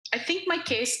I think my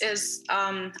case is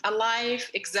a live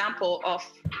example of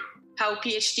how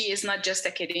PhD is not just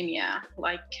academia.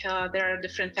 There are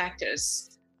different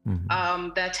factors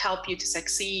that help you to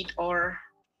succeed or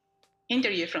hinder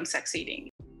you from succeeding.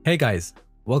 Hey guys,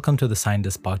 welcome to the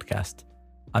Scientist Podcast.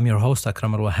 I'm your host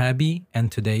Akram Al-Wahabi, and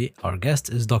today our guest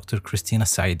is Dr. Christina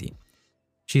Saaidi.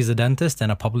 She's a dentist and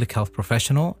a public health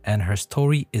professional, and her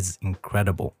story is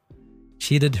incredible.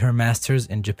 She did her master's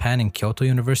in Japan in Kyoto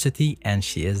University, and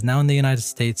she is now in the United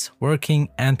States working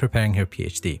and preparing her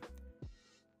PhD.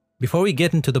 Before we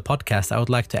get into the podcast, I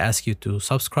would like to ask you to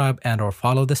subscribe and or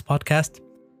follow this podcast.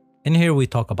 In here, we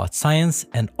talk about science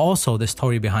and also the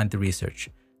story behind the research,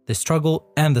 the struggle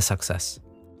and the success.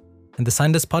 In the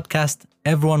Scientist Podcast,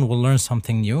 everyone will learn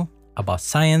something new about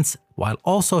science while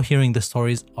also hearing the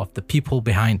stories of the people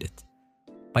behind it.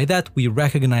 By that, we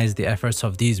recognize the efforts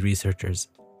of these researchers.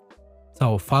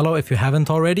 So follow if you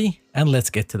haven't already, and let's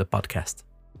get to the podcast.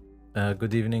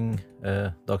 Good evening,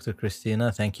 Dr.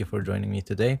 Christina. Thank you for joining me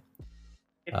today.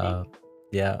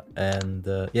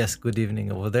 Yes, good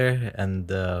evening over there, and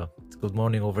it's good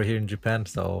morning over here in Japan.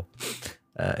 So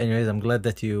anyways, I'm glad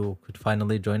that you could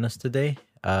finally join us today.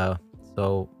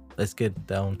 So let's get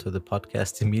down to the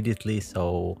podcast immediately.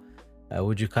 So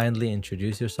would you kindly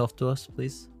introduce yourself to us,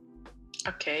 please?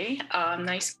 Okay.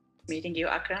 Nice meeting you,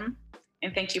 Akram.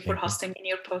 And thank you for hosting me in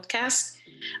your podcast.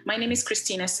 My name is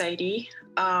Christina Saaidi.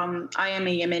 I am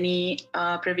a Yemeni,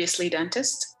 previously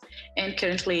dentist, and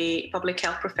currently public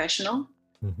health professional.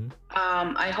 Mm-hmm.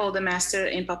 I hold a master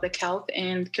in public health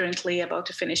and currently about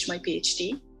to finish my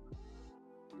PhD.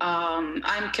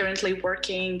 I'm currently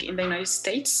working in the United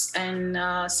States in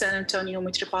San Antonio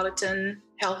Metropolitan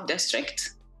Health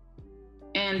District.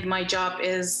 And my job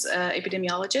is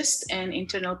epidemiologist and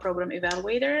internal program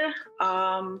evaluator.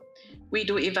 We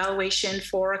do evaluation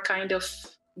for a kind of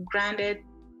granted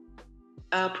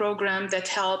program that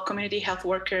help community health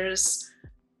workers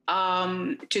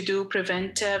to do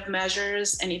preventive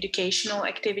measures and educational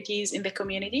activities in the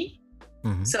community.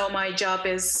 Mm-hmm. So my job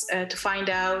is to find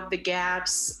out the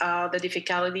gaps, the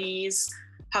difficulties,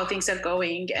 how things are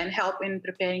going, and help in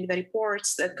preparing the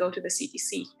reports that go to the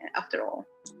CDC after all.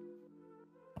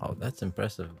 Oh, that's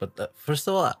impressive. But first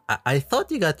of all, I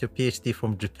thought you got your PhD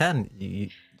from Japan.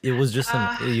 It was just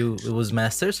it was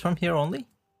master's from here only?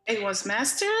 It was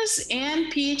master's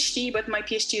and PhD, but my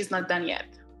PhD is not done yet.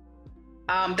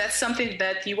 That's something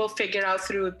that you will figure out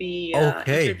through the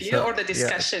interview or the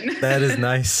discussion. Yeah, that is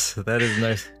nice. That is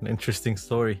nice. An interesting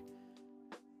story.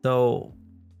 So,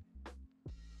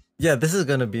 yeah, this is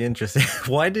going to be interesting.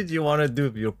 Why did you want to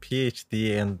do your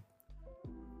PhD, and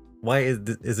why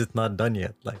is it not done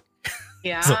yet?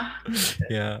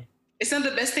 It's not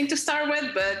the best thing to start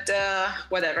with, but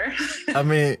whatever. I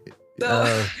mean,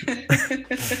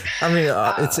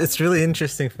 it's really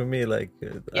interesting for me.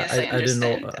 Yes,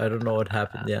 I don't know what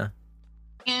happened. Yeah.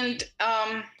 And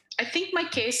I think my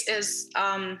case is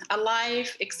a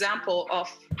live example of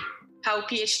how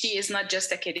PhD is not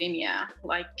just academia.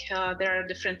 There are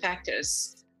different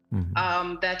factors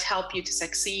that help you to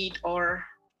succeed or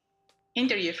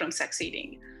hinder you from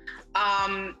succeeding.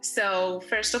 So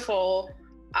first of all,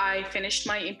 I finished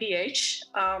my MPH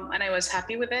and I was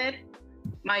happy with it.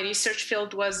 My research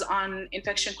field was on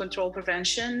infection control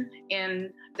prevention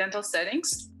in dental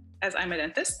settings, as I'm a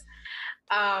dentist.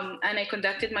 And I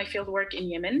conducted my field work in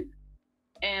Yemen.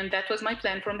 And that was my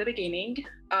plan from the beginning.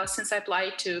 Since I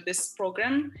applied to this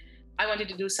program, I wanted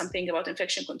to do something about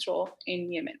infection control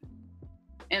in Yemen.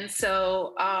 And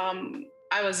so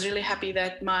I was really happy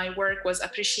that my work was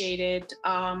appreciated,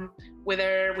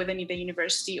 whether within the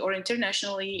university or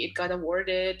internationally. It got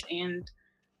awarded, and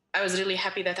I was really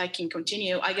happy that I can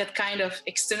continue. I got kind of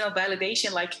external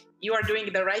validation, like, you are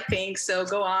doing the right thing, so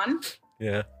go on.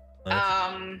 Yeah.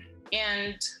 Nice.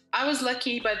 And I was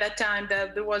lucky by that time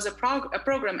that there was a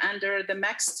program under the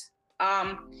MEXT.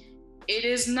 It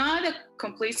is not a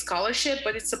complete scholarship,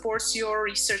 but it supports your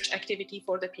research activity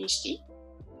for the PhD.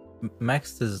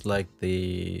 MEXT is like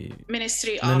the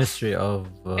Ministry of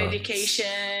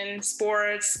Education,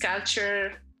 Sports,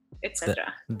 Culture,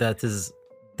 etc.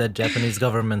 That Japanese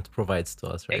government provides to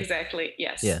us, right? Exactly.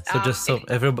 Yes. Yeah. So just so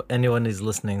anyone is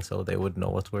listening, so they would know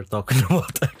what we're talking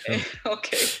about. Actually.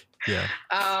 Okay. Yeah.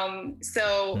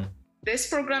 This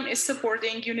program is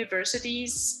supporting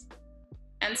universities,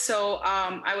 and so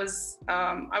I was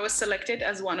selected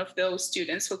as one of those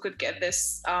students who could get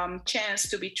this chance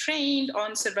to be trained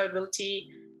on survivability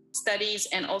studies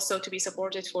and also to be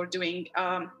supported for doing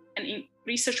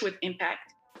research with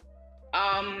impact.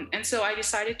 And so I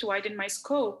decided to widen my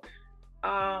scope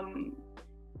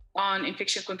on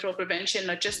infection control prevention,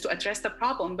 not just to address the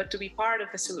problem, but to be part of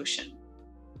the solution.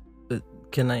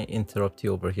 Can I interrupt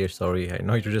you over here? Sorry, I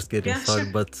know you're just getting started,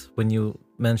 Sure. but when you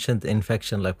mentioned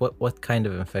infection, like what kind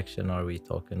of infection are we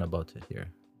talking about here?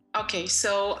 Okay,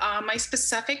 so my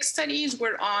specific studies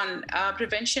were on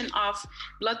prevention of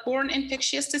bloodborne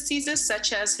infectious diseases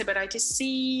such as hepatitis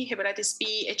C, hepatitis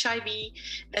B, HIV,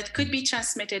 that could be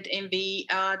transmitted in the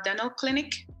dental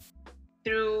clinic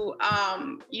through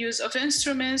use of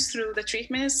instruments, through the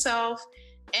treatment itself.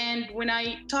 And when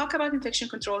I talk about infection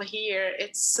control here,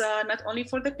 it's not only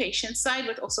for the patient side,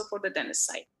 but also for the dentist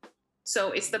side.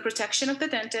 So it's the protection of the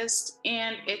dentist,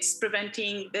 and it's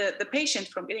preventing the patient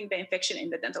from getting the infection in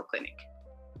the dental clinic.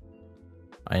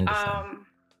 I understand.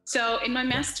 So in my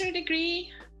master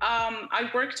degree, I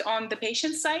worked on the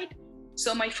patient side.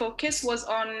 So my focus was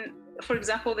on, for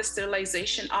example, the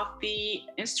sterilization of the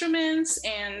instruments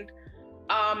and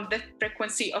the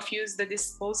frequency of use, the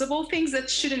disposable things that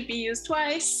shouldn't be used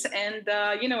twice. And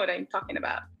you know what I'm talking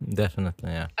about.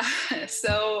 Definitely, yeah.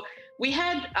 So we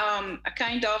had a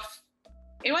kind of,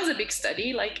 it was a big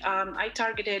study. Like I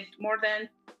targeted more than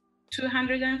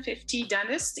 250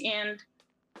 dentists and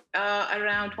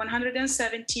around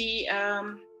 170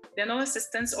 dental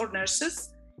assistants or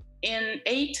nurses in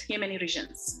 8 Yemeni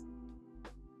regions.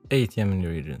 8 Yemeni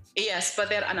regions? Yes, but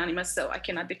they're anonymous, so I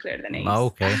cannot declare the names. Oh,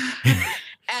 okay.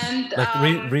 And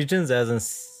like regions as in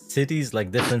cities,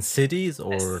 like different cities,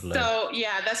 or like... So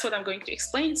yeah, that's what I'm going to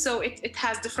explain. So it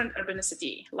has different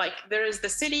urbanicity. Like there is the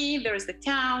city, there is the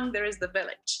town, there is the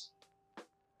village.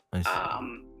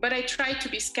 But I tried to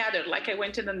be scattered. Like I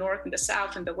went to the north and the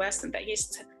south and the west and the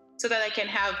east, so that I can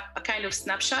have a kind of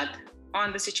snapshot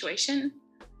on the situation.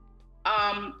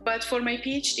 But for my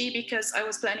PhD, because I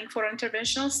was planning for an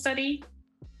interventional study,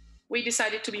 we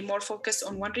decided to be more focused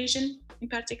on one region in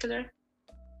particular.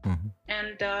 Mm-hmm.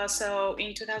 And so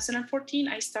in 2014,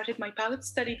 I started my pilot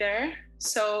study there.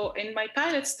 So in my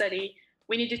pilot study,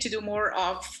 we needed to do more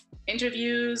of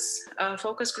interviews,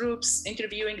 focus groups,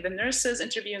 interviewing the nurses,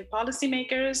 interviewing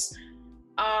policymakers,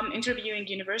 interviewing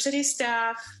university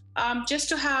staff, just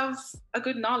to have a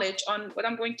good knowledge on what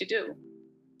I'm going to do.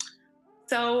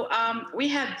 So we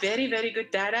had very, very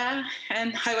good data,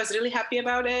 and I was really happy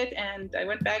about it. And I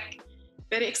went back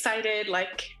very excited,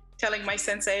 like telling my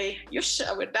sensei,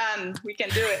 "Yusha, we're done. We can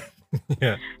do it."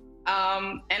 Yeah.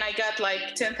 And I got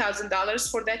like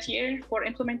 $10,000 for that year for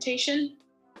implementation.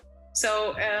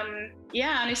 So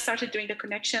yeah, and I started doing the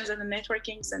connections and the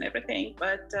networkings and everything.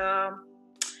 But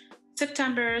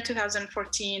September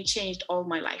 2014 changed all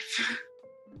my life.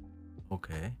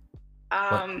 Okay.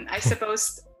 I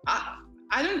suppose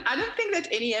I don't think that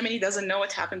any Yemeni doesn't know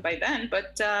what happened by then.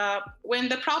 But when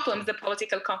the problems, the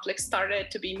political conflicts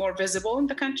started to be more visible in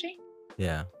the country.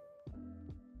 Yeah.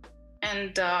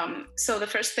 And so the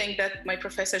first thing that my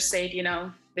professor said, you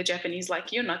know, the Japanese,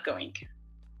 like, you're not going.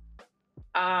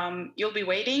 You'll be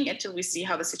waiting until we see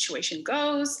how the situation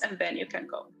goes, and then you can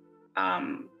go.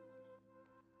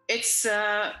 It's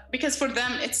because for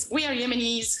them, we are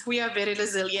Yemenis, we are very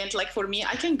resilient. Like for me,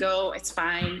 I can go, it's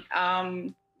fine.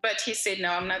 But he said,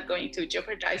 no, I'm not going to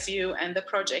jeopardize you and the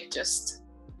project just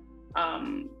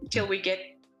until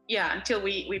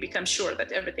we become sure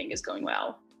that everything is going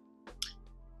well.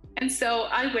 And so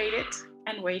I waited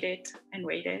and waited and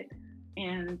waited.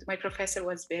 And my professor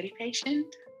was very patient.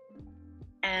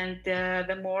 And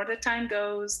the more the time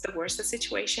goes, the worse the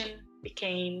situation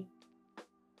became.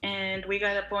 And we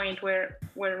got a point where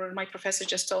my professor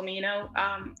just told me, you know,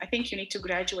 I think you need to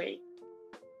graduate.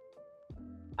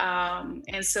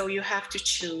 And so you have to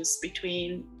choose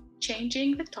between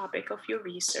changing the topic of your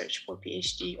research for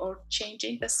PhD or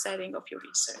changing the setting of your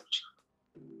research.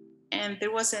 And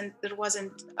there wasn't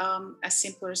a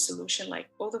simpler solution. Like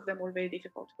both of them were very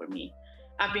difficult for me.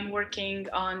 I've been working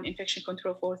on infection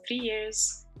control for 3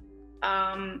 years.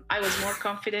 I was more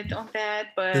confident on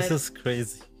that, but this is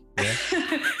crazy. Yeah,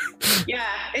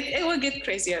 yeah, it will get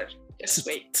crazier. Just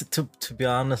wait. To be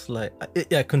honest, like,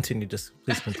 yeah, continue. Just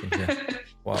please continue. Yeah.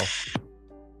 Wow.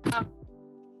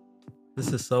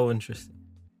 This is so interesting.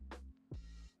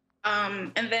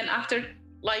 And then after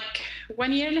like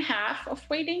 1.5 years of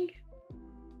waiting,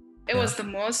 it was the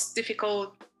most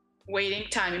difficult waiting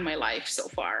time in my life so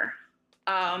far.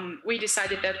 We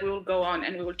decided that we will go on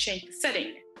and we will change the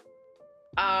setting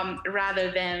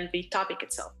rather than the topic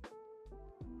itself.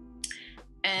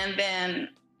 And then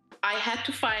I had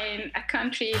to find a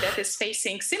country that is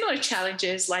facing similar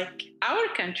challenges like our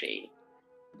country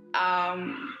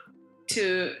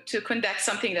to conduct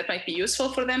something that might be useful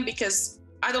for them, because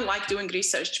I don't like doing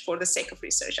research for the sake of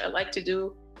research. I like to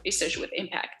do research with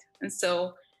impact. And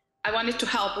so I wanted to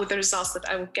help with the results that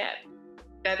I would get.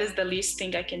 That is the least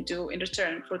thing I can do in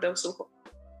return for those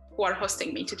who are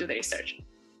hosting me to do the research.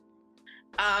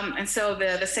 And so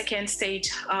the second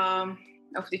stage of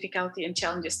difficulty and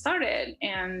challenges started.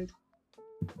 And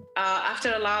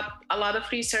after a lot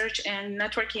of research and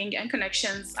networking and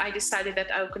connections, I decided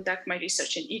that I would conduct my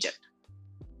research in Egypt.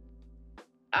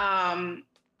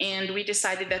 And we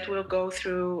decided that we'll go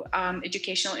through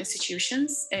educational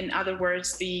institutions, in other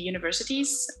words, the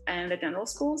universities and the dental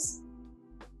schools.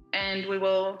 And we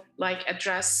will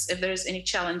address if there's any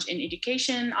challenge in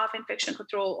education of infection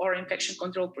control or infection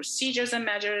control procedures and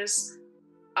measures,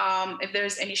 if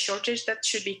there's any shortage that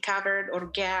should be covered or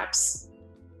gaps.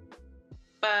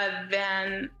 But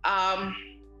then,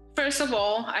 first of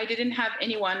all, I didn't have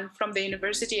anyone from the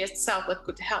university itself that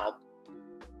could help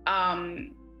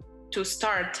to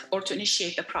start or to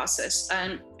initiate the process.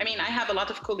 And I mean, I have a lot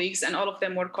of colleagues and all of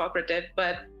them were cooperative,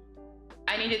 but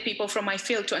I needed people from my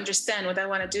field to understand what I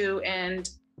want to do and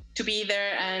to be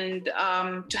there and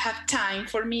to have time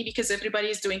for me, because everybody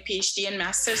is doing PhD and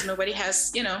masters. Nobody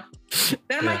has,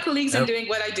 they're my colleagues and doing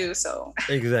what I do. So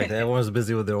exactly, everyone's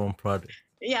busy with their own project.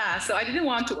 Yeah, so I didn't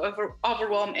want to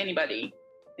overwhelm anybody.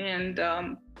 And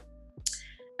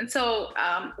so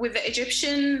with the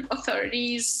Egyptian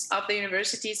authorities of the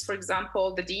universities, for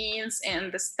example, the deans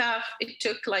and the staff, it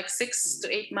took 6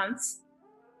 to 8 months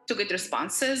to get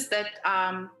responses that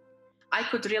I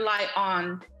could rely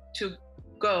on to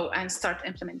go and start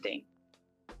implementing.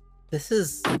 This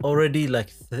is already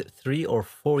 3 or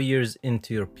 4 years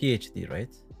into your PhD,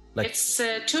 right? It's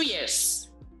 2 years.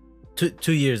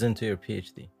 2 years into your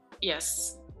PhD.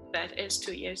 Yes, that is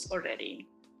 2 years already.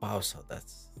 Wow, so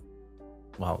that's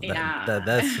wow. Yeah.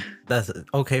 That's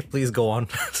okay. Please go on.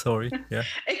 Sorry. Yeah.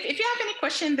 If you have any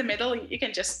question in the middle, you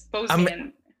can just pose me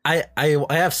in. I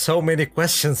have so many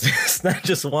questions. It's not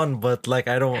just one, but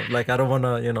I don't want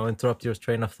to interrupt your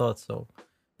train of thought. So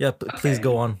yeah, please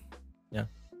go on. Yeah.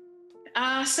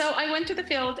 So I went to the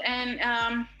field, and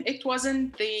it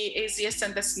wasn't the easiest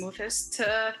and the smoothest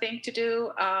thing to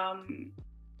do.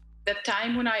 The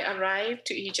time when I arrived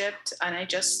to Egypt and I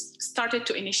just started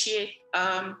to initiate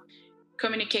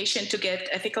communication to get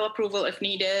ethical approval if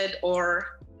needed,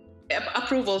 or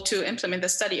approval to implement the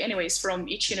study anyways from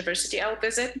each university I'll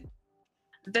visit.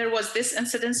 There was this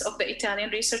incidence of the Italian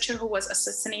researcher who was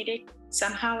assassinated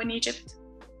somehow in Egypt.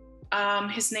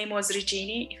 His name was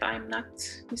Regini, if I'm not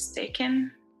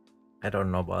mistaken. I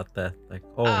don't know about that.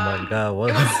 Oh my God.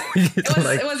 What?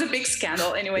 It was a big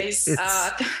scandal anyways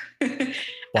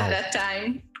Wow. at that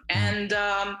time. And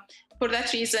for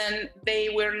that reason, they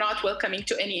were not welcoming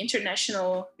to any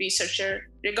international researcher,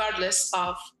 regardless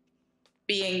of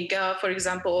being, for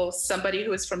example, somebody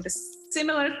who is from the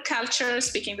similar culture,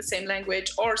 speaking the same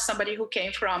language, or somebody who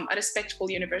came from a respectful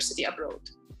university abroad.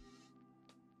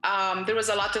 There was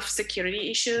a lot of security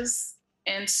issues.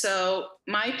 And so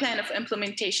my plan of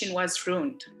implementation was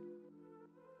ruined.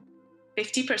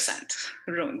 50%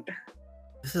 ruined.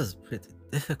 This is pretty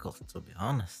difficult, to be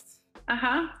honest.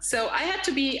 So I had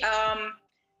to be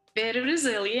very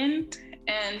resilient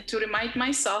and to remind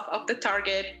myself of the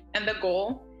target and the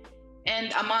goal.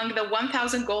 And among the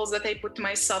 1,000 goals that I put to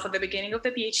myself at the beginning of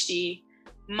the PhD,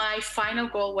 my final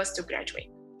goal was to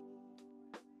graduate.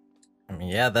 I mean,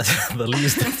 yeah, that's the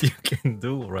least that you can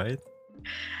do, right?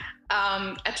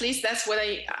 At least that's what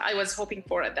I was hoping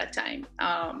for at that time.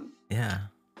 Yeah.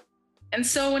 And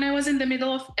so when I was in the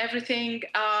middle of everything,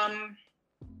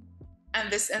 and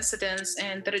this incident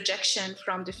and the rejection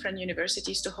from different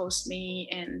universities to host me,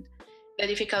 and the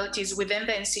difficulties within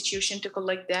the institution to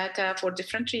collect data for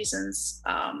different reasons.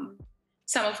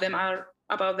 Some of them are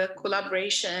about the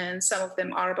collaboration, some of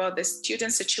them are about the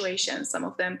student situation, some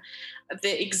of them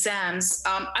the exams.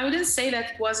 I wouldn't say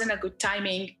that wasn't a good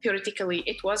timing. Theoretically,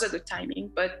 it was a good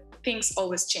timing, but things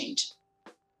always change.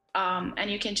 And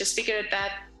you can just figure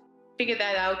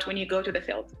that out when you go to the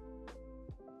field.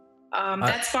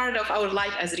 That's part of our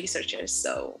life as researchers.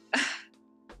 So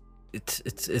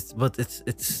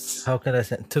it's how can I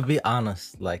say, to be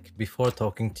honest, before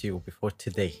talking to you, before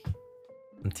today,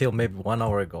 until maybe 1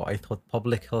 hour ago, I thought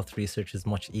public health research is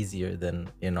much easier than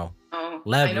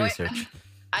lab research.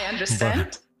 I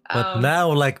understand. But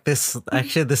now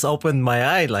this opened my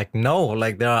eye. No,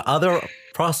 there are other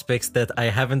prospects that I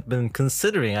haven't been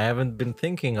considering, I haven't been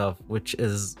thinking of, which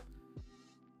is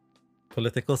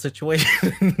political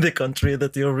situation in the country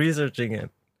that you're researching in.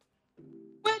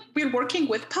 Well, we're working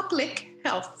with public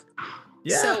health.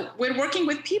 Yeah. So we're working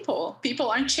with people. People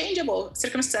aren't changeable.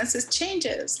 Circumstances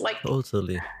changes.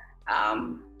 Totally.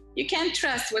 You can't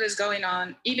trust what is going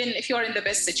on, even if you're in the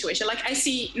best situation. I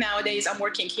see nowadays, I'm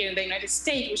working here in the United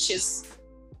States, which is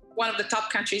one of the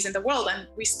top countries in the world, and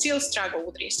we still struggle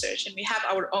with research, and we have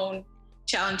our own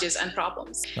challenges and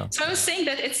problems. No. So I was saying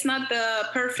that it's not the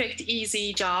perfect,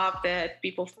 easy job that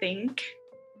people think.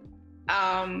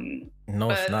 No,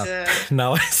 but, it's not.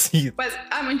 Now I see it. But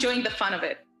I'm enjoying the fun of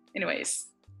it anyways.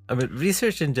 I mean,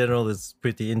 research in general is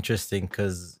pretty interesting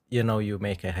because, you know, you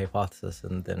make a hypothesis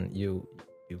and then you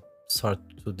start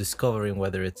to discovering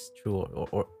whether it's true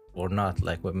or not,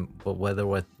 like whether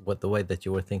what the way that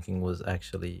you were thinking was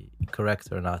actually correct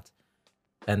or not.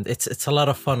 And it's a lot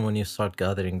of fun when you start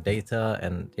gathering data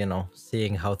and, you know,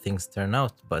 seeing how things turn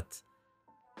out. But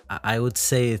I would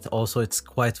say it's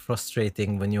quite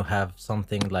frustrating when you have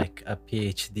something like a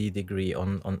PhD degree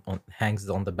on hangs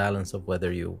on the balance of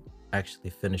whether you actually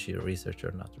finish your research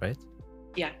or not, right?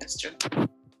 Yeah, that's true.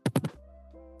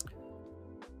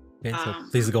 Okay, so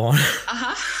please go on.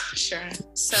 Sure.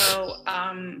 So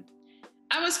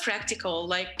I was practical.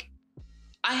 Like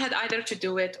I had either to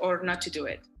do it or not to do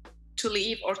it, to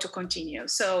leave or to continue.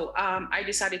 So I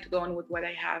decided to go on with what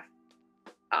I have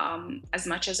as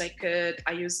much as I could.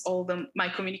 I used all my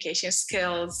communication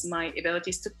skills, my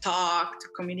abilities to talk, to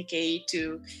communicate,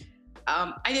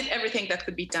 I did everything that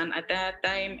could be done at that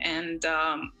time. And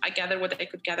I gathered what I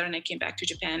could gather, and I came back to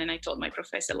Japan and I told my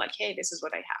professor, like, hey, this is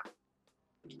what I have.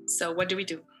 So what do we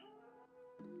do?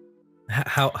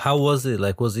 How was it?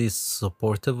 Like, was he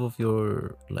supportive of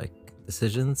your like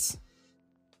decisions?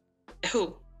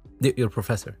 Who? Your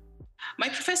professor. My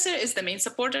professor is the main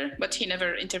supporter, but he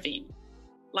never intervened.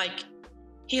 Like,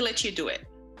 he let you do it,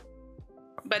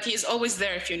 but he's always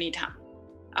there if you need him.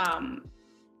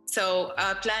 So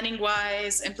planning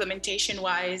wise, implementation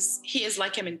wise, he is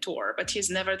like a mentor, but he's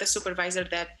never the supervisor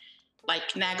that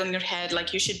like nag on your head,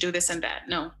 like you should do this and that.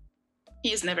 No,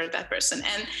 he is never that person.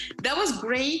 And that was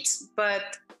great,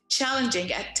 but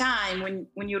challenging at time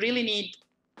when you really need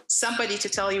somebody to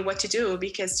tell you what to do,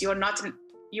 because you are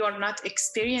not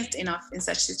experienced enough in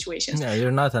such situations. Yeah,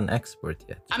 you're not an expert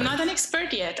yet. I'm right? not an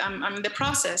expert yet. I'm in the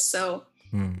process. So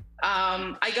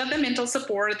I got the mental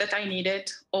support that I needed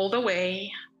all the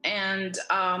way. And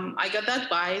I got the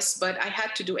advice, but I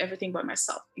had to do everything by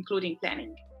myself, including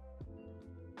planning.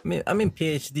 I mean,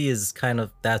 PhD is kind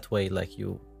of that way. Like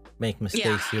you make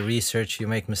mistakes, you research, you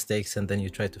make mistakes, and then you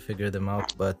try to figure them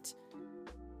out. But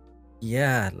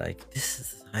yeah, like this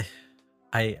is,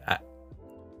 I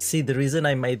see, the reason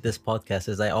I made this podcast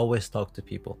is I always talk to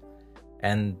people,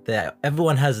 and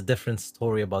everyone has a different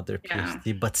story about their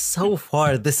PhD. But so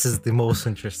far, this is the most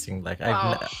interesting. Like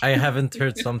I haven't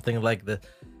heard something like that.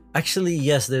 Actually,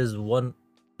 yes, there's one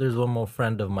more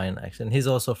friend of mine, actually, and he's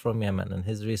also from Yemen, and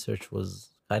his research was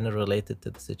kind of related to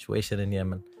the situation in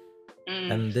Yemen.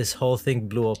 And this whole thing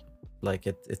blew up. Like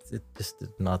it just did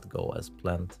not go as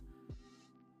planned.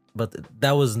 But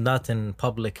that was not in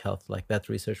public health. Like that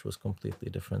research was completely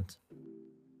different.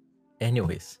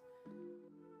 Anyways.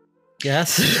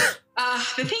 Yes.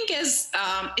 The thing is,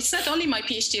 it's not only my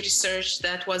PhD research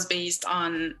that was based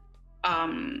on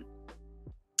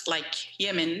like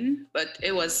Yemen, but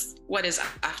it was what is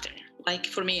after. Like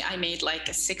for me, I made like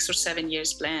a 6 or 7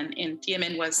 years plan, and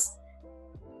Yemen was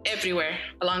everywhere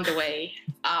along the way,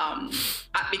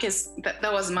 because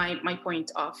that was my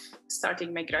point of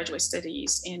starting my graduate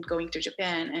studies and going to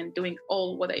Japan and doing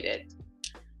all what I did.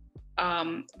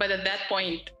 But at that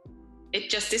point,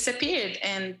 it just disappeared,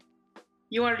 and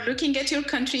you are looking at your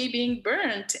country being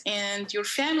burnt, and your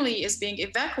family is being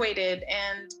evacuated,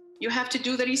 and you have to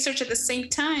do the research at the same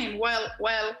time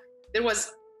while there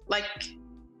was like,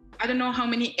 I don't know how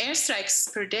many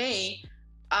airstrikes per day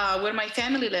where my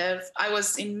family live. I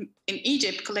was in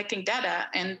Egypt collecting data,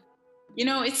 and you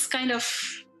know,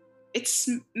 it's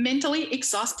mentally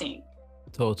exhausting.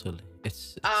 Totally.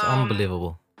 It's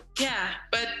unbelievable. Yeah,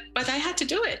 but I had to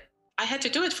do it. I had to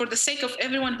do it for the sake of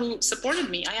everyone who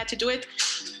supported me. I had to do it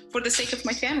for the sake of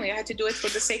my family. I had to do it for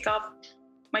the sake of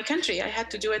my country. I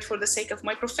had to do it for the sake of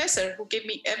my professor, who gave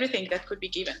me everything that could be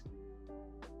given.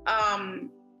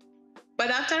 But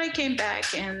after I came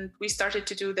back and we started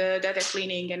to do the data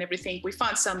cleaning and everything, we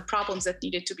found some problems that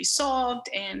needed to be solved.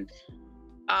 And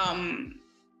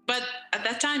but at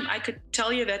that time, I could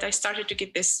tell you that I started to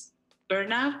get this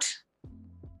burnout.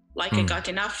 Like I got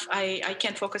enough. I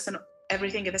can't focus on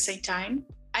everything at the same time.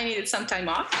 I needed some time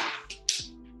off.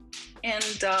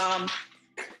 And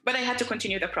but I had to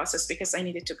continue the process because I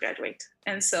needed to graduate.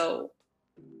 And so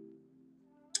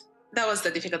that was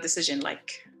the difficult decision,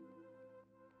 like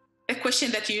a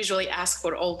question that you usually ask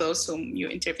for all those whom you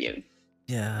interview.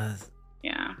 Yeah.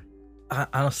 Yeah.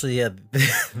 Honestly, yeah,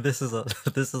 this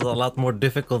is a lot more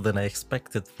difficult than I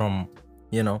expected from,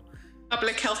 you know,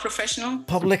 Public health professional,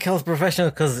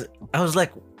 because I was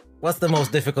like, what's the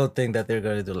most difficult thing that they're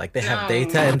going to do? Like they have No.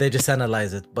 data and they just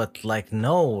analyze it. But like,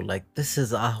 no, like this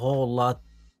is a whole lot,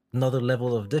 another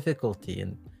level of difficulty.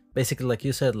 And basically, like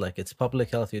you said, like it's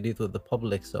public health, you deal with the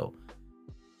public. So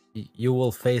you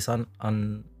will face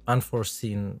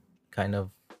unforeseen kind of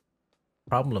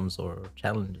problems or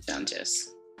challenges.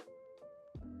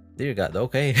 Dear God,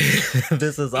 okay.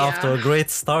 This is off to a great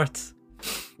start.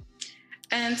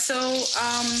 And so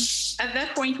at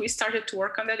that point, we started to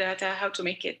work on the data, how to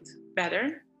make it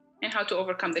better and how to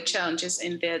overcome the challenges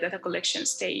in the data collection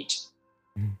stage.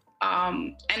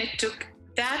 And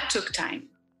that took time.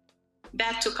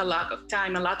 That took a lot of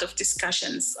time, a lot of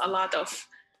discussions, a lot of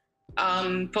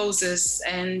pauses.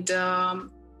 And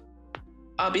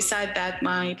beside that,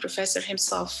 my professor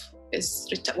himself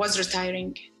was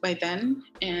retiring by then.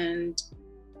 And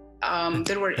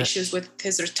there were issues with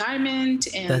his retirement,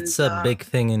 and that's a big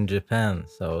thing in Japan.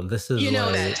 So this is you know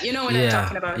what I'm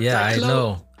talking about. Yeah, like I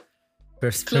know. For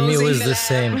me, it was the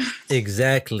same.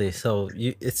 Exactly. So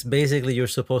it's basically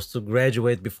you're supposed to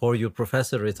graduate before your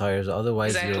professor retires.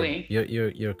 Otherwise,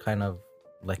 you're kind of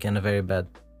like in a very bad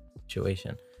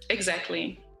situation.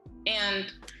 Exactly. And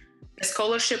the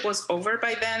scholarship was over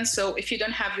by then. So if you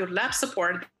don't have your lab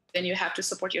support, then you have to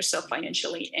support yourself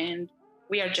financially. And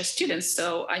we are just students,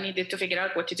 so I needed to figure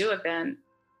out what to do. And then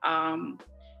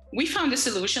we found a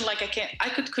solution. Like I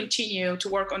could continue to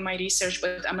work on my research,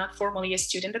 but I'm not formally a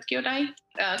student at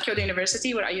Kyoto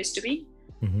University, where I used to be.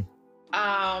 Mm-hmm.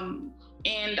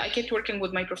 And I kept working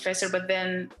with my professor, but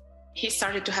then he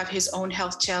started to have his own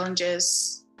health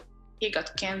challenges. He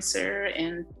got cancer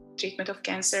and treatment of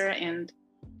cancer, and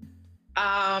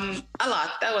a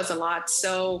lot. That was a lot.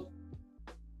 So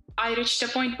I reached a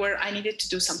point where I needed to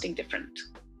do something different.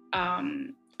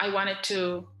 I wanted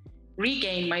to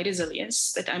regain my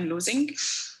resilience that I'm losing,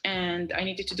 and I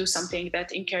needed to do something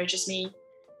that encourages me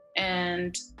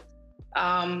and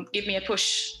give me a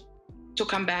push to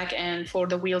come back and for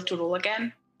the wheel to roll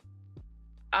again.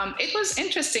 It was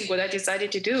interesting what I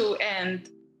decided to do, and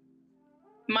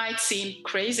might seem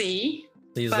crazy.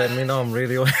 Please let me know. I'm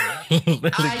really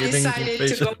I decided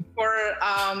to go for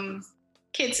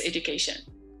kids education.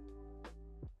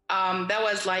 That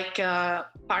was like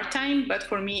part-time, but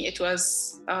for me, it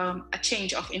was a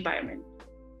change of environment.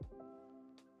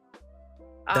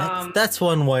 That's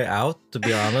one way out, to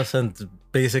be honest, and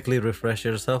basically refresh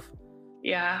yourself.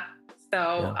 Yeah.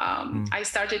 So I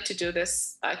started to do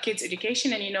this kids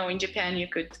education, and in Japan, you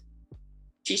could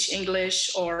teach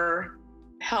English or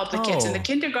help the kids in the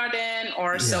kindergarten,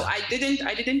 so I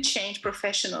didn't change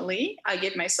professionally. I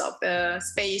gave myself the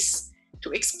space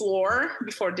to explore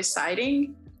before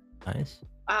deciding. Nice.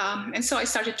 And so I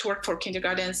started to work for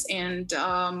kindergartens and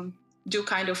do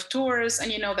kind of tours.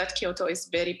 And that Kyoto is a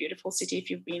very beautiful city if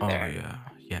you've been there. Oh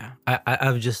yeah.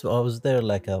 I was there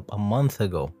like a month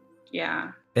ago.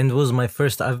 Yeah. And it was my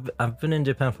first. I've been in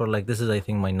Japan for like, this is I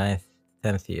think my 9th,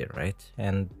 10th year, right?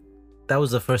 And that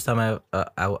was the first time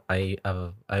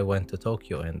I went to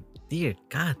Tokyo, and dear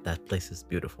God, that place is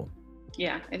beautiful.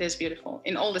 Yeah, it is beautiful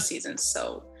in all the seasons.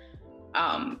 So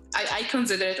I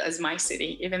consider it as my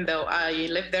city, even though I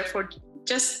lived there for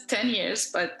just 10 years,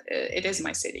 but it is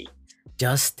my city.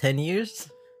 Just 10 years?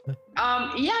 Yeah,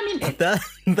 I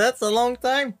mean... That's a long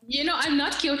time. I'm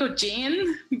not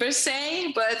Kyoto-jin per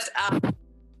se, but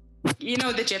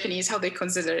the Japanese, how they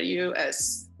consider you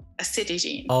as a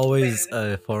city-jin. Always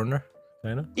a foreigner,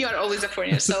 kind of? You are always a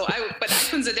foreigner. But I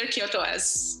consider Kyoto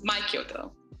as my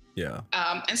Kyoto. Yeah.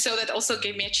 And so that also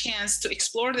gave me a chance to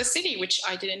explore the city, which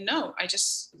I didn't know. I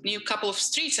just knew a couple of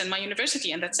streets in my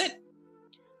university, and that's it.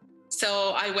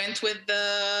 So I went with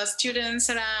the students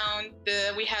around.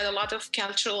 We had a lot of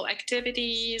cultural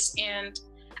activities, and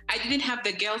I didn't have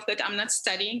the guilt that I'm not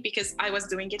studying because I was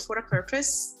doing it for a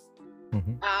purpose.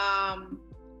 Mm-hmm.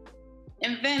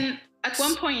 And then at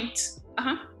one point,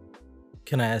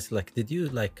 Can I ask, like, did you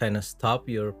like kind of stop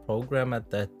your program at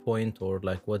that point, or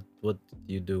like what did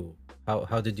you do?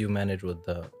 How did you manage with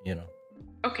the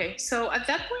Okay, so at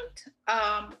that point,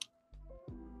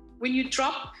 when you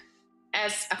drop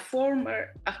as a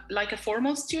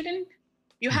formal student,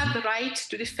 you have the right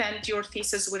to defend your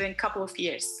thesis within a couple of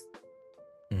years.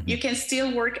 Mm-hmm. You can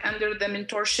still work under the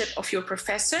mentorship of your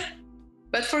professor.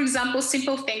 But for example,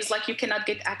 simple things like you cannot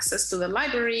get access to the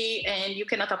library and you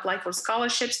cannot apply for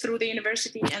scholarships through the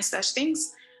university and such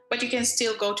things, but you can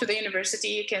still go to the university,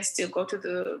 you can still go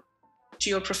to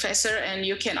your professor, and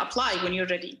you can apply when you're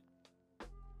ready.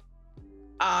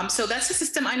 So that's a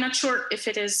system. I'm not sure if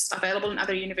it is available in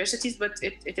other universities, but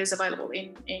it is available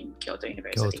in Kyoto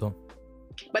University. Kyoto.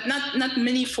 But not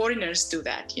many foreigners do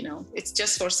that, It's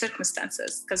just for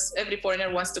circumstances, because every foreigner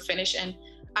wants to finish and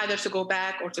either to go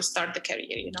back or to start the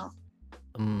career,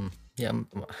 Yeah,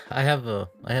 I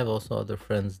have also other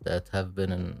friends that have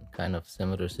been in kind of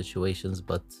similar situations,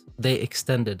 but they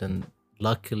extended and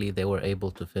luckily they were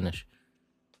able to finish.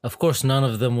 Of course, none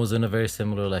of them was in a very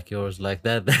similar like yours, like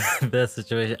that that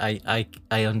situation.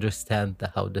 I understand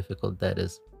how difficult that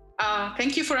is.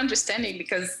 Thank you for understanding,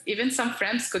 because even some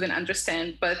friends couldn't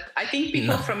understand. But I think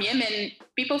No.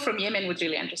 people from Yemen would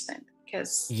really understand,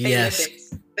 because Yes.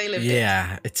 They lived it.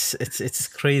 Yeah, it's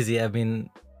crazy. I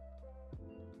mean,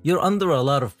 you're under a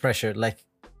lot of pressure. Like,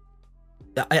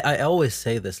 I always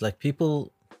say this, like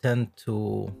people tend to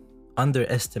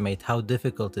underestimate how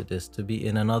difficult it is to be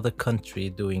in another country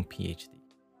doing PhD.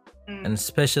 And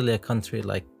especially a country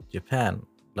like Japan,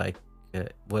 like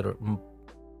where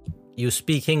you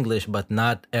speak English, but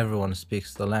not everyone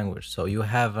speaks the language. So you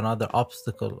have another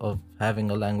obstacle of having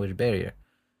a language barrier.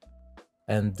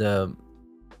 And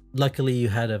luckily you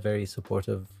had a very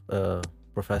supportive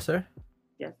professor.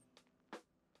 Yes.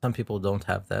 Some people don't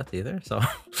have that either. So,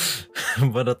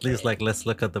 but at least like, let's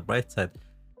look at the bright side.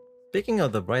 Speaking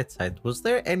of the bright side, was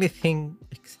there anything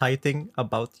exciting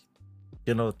about,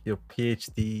 your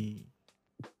PhD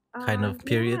kind of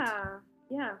period?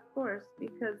 Yeah, of course.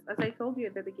 Because as I told you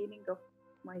at the beginning of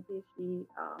my PhD,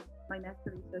 my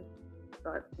master research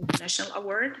got international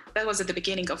award. That was at the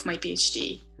beginning of my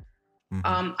PhD.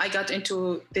 I got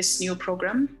into this new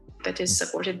program that is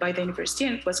supported by the university,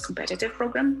 and it was a competitive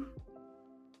program.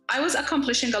 I was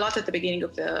accomplishing a lot at the beginning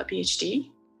of the PhD.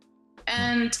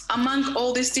 And among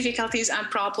all these difficulties and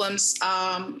problems,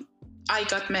 I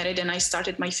got married and I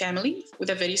started my family with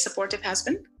a very supportive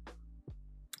husband.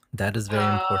 That is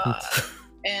very important.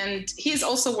 And he is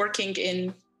also working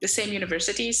in the same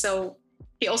university. So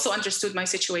he also understood my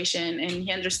situation, and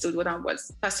he understood what I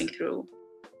was passing through.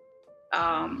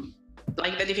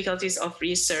 Like the difficulties of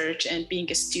research and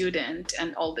being a student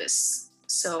and all this.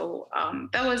 So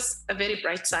that was a very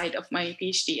bright side of my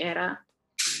PhD era,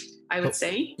 I would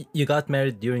say. You got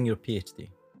married during your PhD?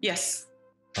 Yes.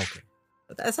 Okay.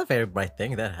 That's a very bright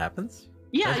thing that happens.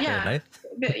 Yeah, That's yeah. nice.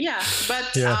 Yeah,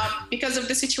 but because of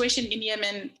the situation in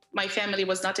Yemen, my family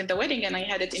was not in the wedding and I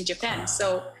had it in Japan.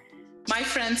 So my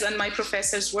friends and my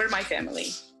professors were my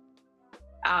family,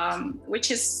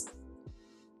 which is,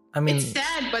 it's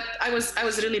sad, but I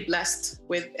was really blessed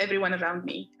with everyone around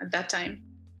me at that time.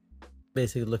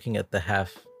 Basically looking at the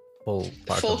half full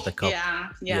part of the cup.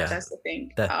 Yeah, that's the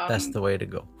thing. That's the way to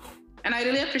go. And I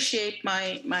really appreciate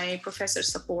my professor's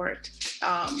support.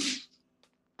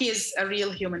 He is a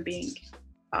real human being.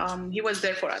 He was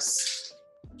there for us.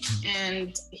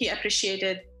 And he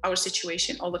appreciated our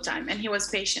situation all the time. And he was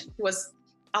patient. He was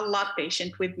a lot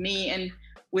patient with me and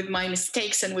with my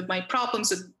mistakes and with my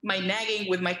problems, with my nagging,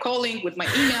 with my calling, with my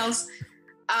emails.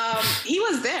 He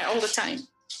was there all the time.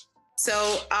 So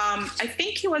I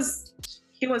think he was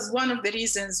one of the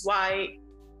reasons why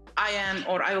I am,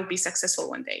 or I will be successful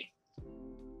one day.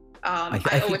 I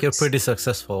think you're pretty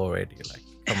successful already. Like,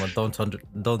 come on, don't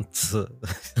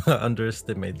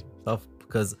underestimate yourself,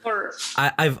 because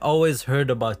I've always heard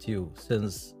about you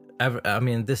since ever. I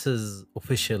mean, this is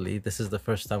the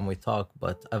first time we talk,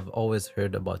 but I've always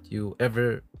heard about you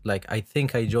ever. Like, I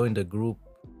think I joined a group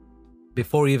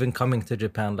before even coming to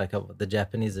Japan, like the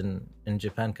Japanese in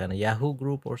Japan kind of Yahoo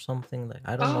group or something. Like,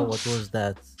 I don't know what was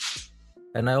that.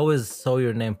 And I always saw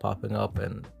your name popping up,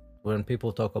 and when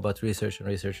people talk about research and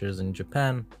researchers in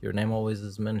Japan, your name always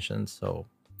is mentioned. So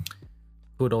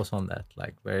kudos on that.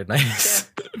 Like, very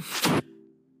nice. Yeah.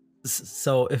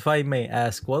 So if I may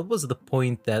ask, what was the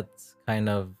point that kind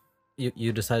of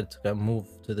you decided to move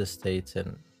to the States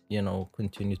and,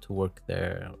 continue to work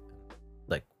there?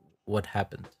 Like, what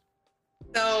happened?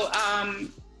 So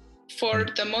for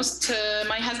the most,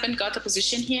 my husband got a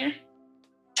position here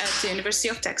at the University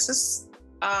of Texas.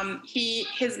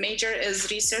 His major is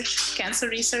research, cancer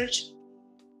research,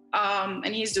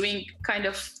 and he's doing kind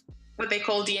of what they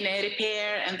call DNA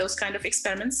repair and those kind of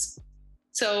experiments.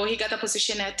 So he got a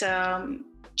position at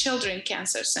Children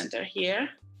Cancer Center here.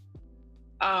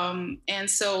 And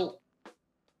so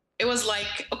it was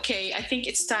like, okay, I think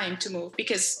it's time to move,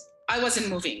 because I wasn't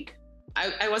moving.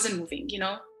 I wasn't moving,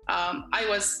 I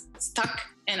was stuck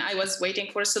and I was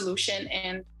waiting for a solution.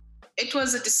 And it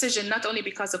was a decision not only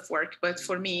because of work, but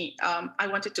for me, I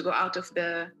wanted to go out of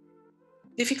the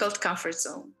difficult comfort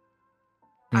zone,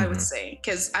 I would say,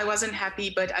 because I wasn't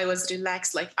happy, but I was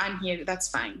relaxed. Like, I'm here, that's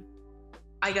fine.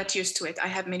 I got used to it. I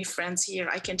have many friends here.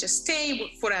 I can just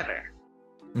stay forever.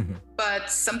 But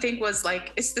something was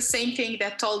like, it's the same thing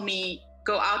that told me,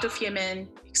 go out of Yemen,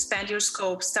 expand your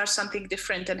scope, start something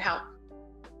different and help.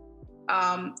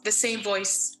 The same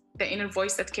voice, the inner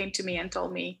voice that came to me and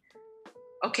told me,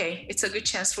 okay, it's a good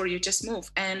chance for you, just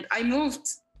move. And I moved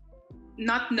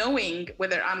not knowing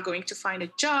whether I'm going to find a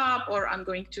job or I'm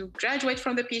going to graduate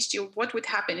from the PhD or what would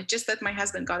happen. It's just that my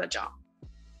husband got a job.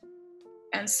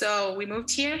 And so we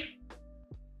moved here.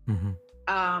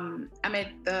 Amid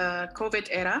the COVID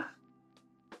era.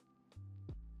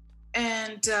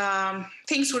 And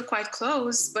things were quite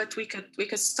close, but we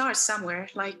could start somewhere.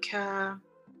 Like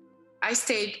I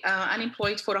stayed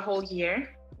unemployed for a whole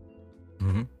year.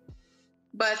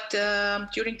 But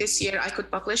during this year, I could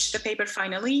publish the paper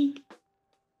finally.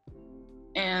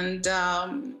 And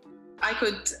I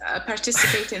could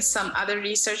participate in some other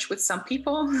research with some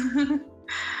people.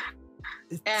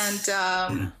 And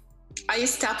I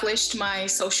established my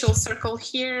social circle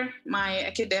here, my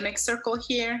academic circle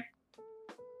here.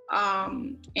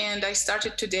 And I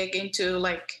started to dig into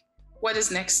like, what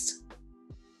is next?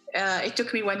 It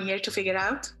took me 1 year to figure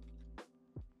out.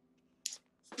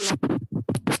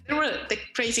 There were the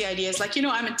crazy ideas, like,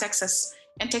 I'm in Texas,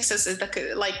 and Texas is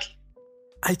like.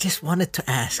 I just wanted to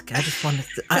ask.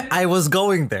 I was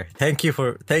going there. Thank you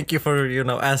for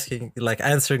asking, like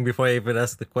answering before I even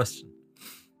asked the question.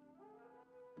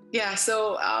 Yeah.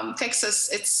 So Texas,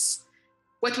 it's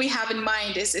what we have in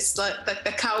mind is it's like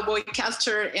the cowboy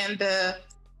culture and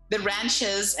the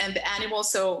ranches and the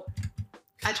animals. So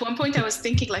at one point I was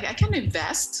thinking like I could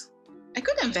invest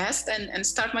and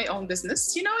start my own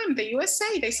business. In the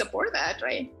USA they support that,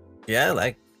 right? Yeah,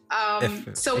 like.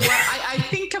 So I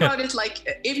think about it like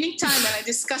evening time, and I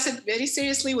discuss it very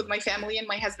seriously with my family and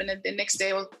my husband. And the next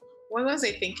day, what was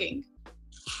I thinking?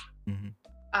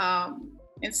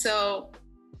 And so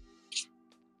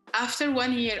after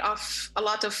 1 year of a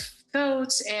lot of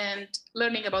thoughts and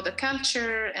learning about the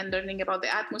culture and learning about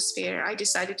the atmosphere, I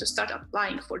decided to start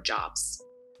applying for jobs.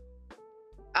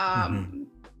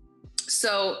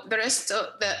 So the rest of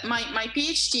my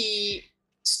PhD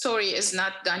story is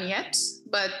not done yet,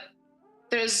 but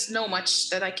there's no much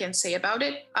that I can say about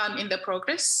it. I'm in the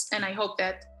progress, and I hope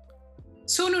that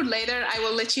sooner or later I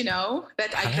will let you know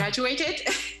that I graduated.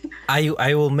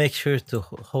 I will make sure to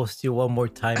host you one more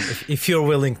time if you're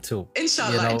willing to.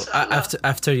 Inshallah, inshallah.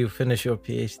 After you finish your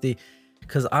PhD,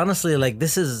 because honestly, like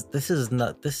this is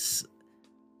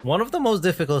one of the most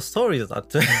difficult stories,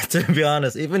 to be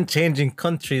honest. Even changing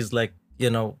countries, like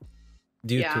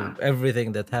due to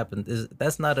everything that happened,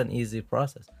 that's not an easy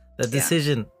process. The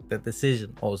decision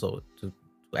also to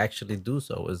actually do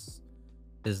so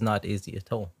is not easy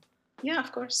at all. Yeah,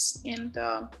 of course. And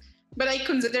but I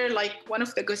consider like one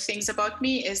of the good things about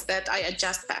me is that I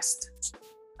adjust fast.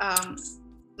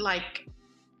 Like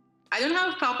I don't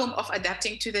have a problem of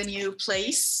adapting to the new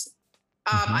place.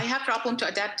 I have problem to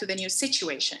adapt to the new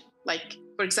situation. Like,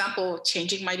 for example,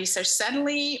 changing my research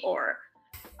suddenly, or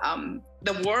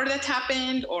the war that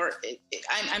happened, or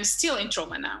I'm still in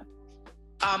trauma now.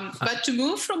 But to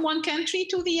move from one country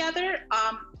to the other,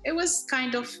 it was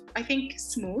kind of, I think,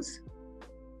 smooth.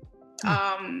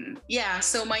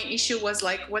 So my issue was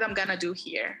like, what I'm gonna do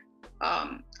here?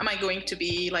 Am I going to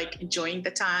be like enjoying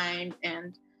the time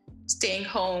and staying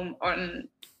home, or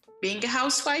being a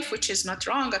housewife, which is not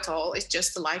wrong at all. It's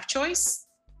just a life choice.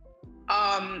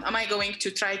 Am I going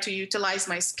to try to utilize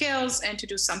my skills and to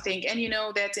do something? And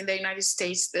that in the United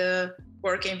States, the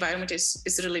work environment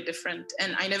is really different.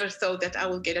 And I never thought that I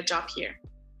will get a job here.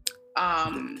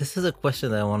 This is a question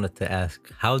that I wanted to ask.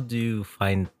 How do you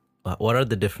find, what are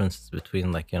the differences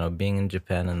between being in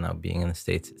Japan and now being in the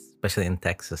States, especially in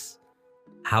Texas?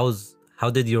 How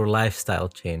did your lifestyle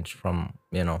change from,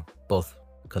 both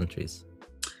countries?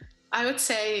 I would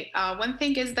say one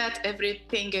thing is that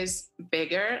everything is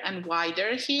bigger and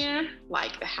wider here,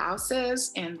 like the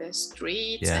houses and the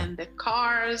streets and the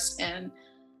cars. And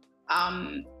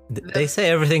they say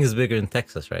everything is bigger in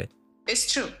Texas, right? It's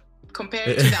true.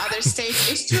 Compared to the other states,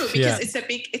 it's true, because it's a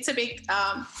big, it's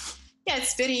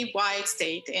very wide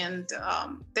state, and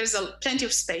there's plenty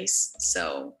of space.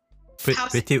 So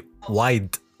pretty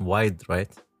wide, right?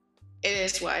 It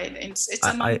is wide. It's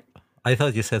I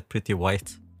thought you said pretty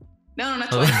white. No,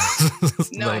 not white.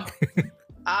 No.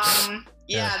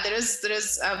 There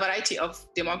is a variety of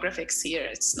demographics here.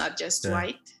 It's not just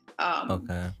white.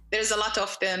 Okay. There's a lot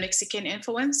of the Mexican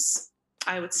influence,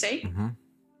 I would say.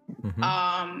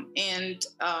 And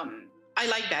I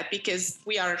like that, because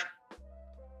we are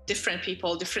different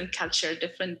people, different culture,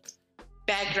 different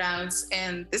backgrounds,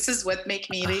 and this is what makes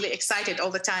me really excited all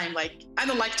the time. Like, I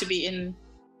don't like to be in,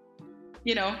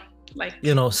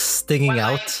 stinging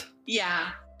out.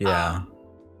 Yeah.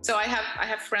 So I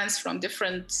have friends from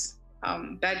different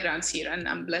backgrounds here, and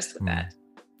I'm blessed with that.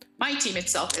 My team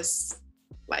itself is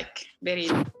very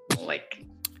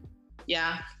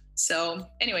So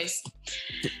anyways,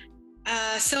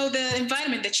 So the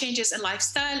environment, the changes in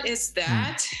lifestyle is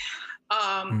that.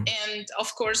 And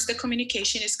of course, the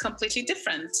communication is completely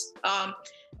different.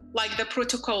 Like the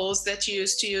protocols that you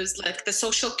used to use, like the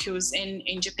social cues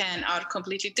in Japan are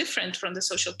completely different from the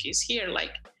social cues here.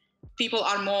 Like people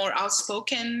are more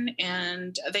outspoken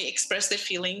and they express their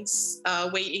feelings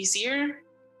way easier.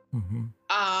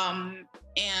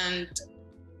 And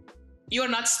you're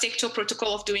not stick to a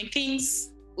protocol of doing things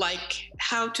like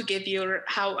how to give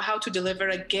how to deliver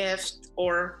a gift,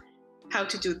 or how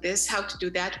to do this, how to do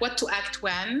that, what to act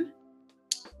when.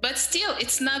 But still,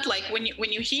 it's not like when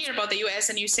you hear about the US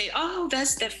and you say, oh,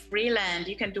 that's the free land,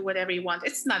 you can do whatever you want.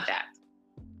 It's not that.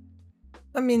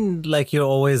 I mean, like you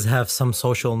always have some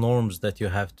social norms that you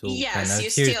have to kind of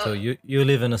adhere to. You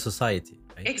live in a society,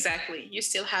 right? Exactly. You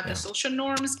still have the social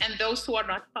norms, and those who are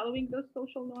not following those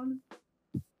social norms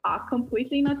are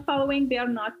completely not following. They are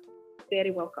not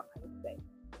very welcome, I would say.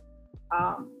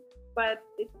 But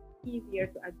it's easier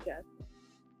to adjust.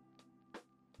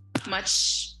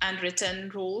 Much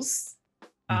unwritten rules.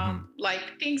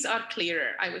 Like things are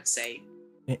clearer, I would say.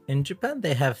 In Japan,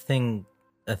 they have a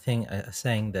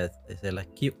saying that they say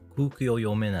like "kuki o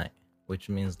yomenai," which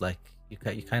means like you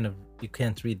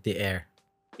can't read the air.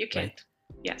 You can't. Right?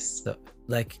 Yes. So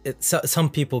like some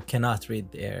people cannot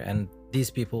read the air, and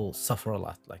these people suffer a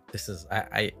lot. Like this is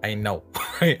I know.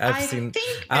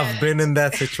 I've been in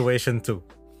that situation too.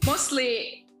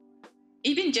 Mostly,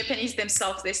 even Japanese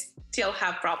themselves, they still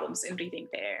have problems in reading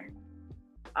the air.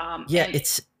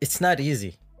 It's not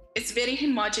easy. It's very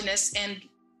homogeneous and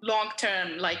long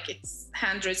term, like it's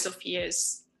hundreds of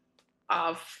years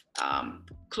of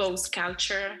closed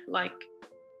culture. Like,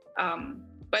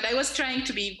 but I was trying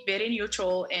to be very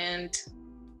neutral, and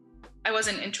I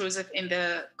wasn't intrusive in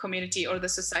the community or the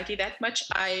society that much.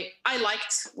 I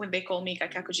liked when they call me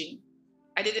kakakujin.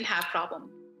 I didn't have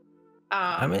problem.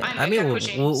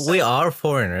 We are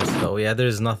foreigners, so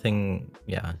there's nothing.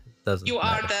 Doesn't. You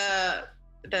matter. are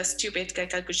the stupid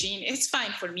kakakujin. It's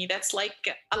fine for me. That's like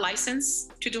a license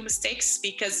to do mistakes,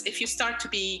 because if you start to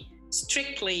be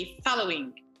strictly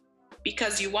following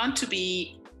because you want to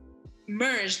be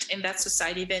merged in that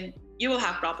society, then you will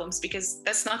have problems, because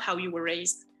that's not how you were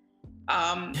raised.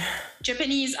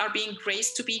 Japanese are being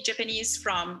raised to be Japanese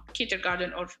from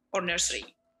kindergarten or nursery,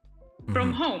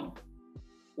 from home,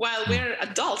 while we're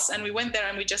adults and we went there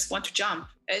and we just want to jump.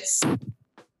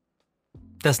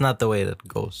 That's not the way that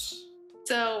goes.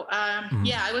 So,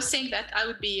 I was saying that I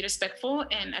would be respectful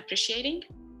and appreciating,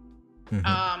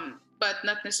 but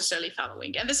not necessarily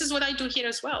following. And this is what I do here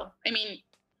as well. I mean,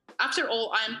 after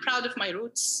all, I'm proud of my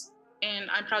roots and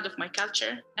I'm proud of my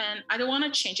culture, and I don't want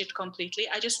to change it completely.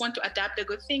 I just want to adapt the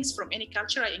good things from any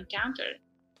culture I encounter.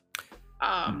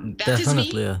 That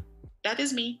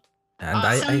is me. And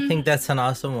I think that's an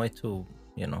awesome way to,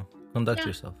 conduct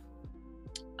yourself.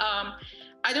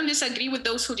 I don't disagree with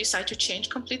those who decide to change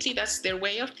completely. That's their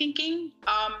way of thinking.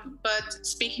 But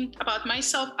speaking about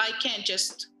myself, I can't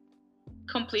just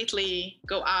completely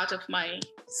go out of my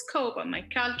scope and my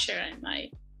culture and my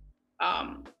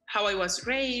how I was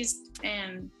raised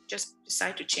and just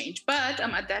decide to change. But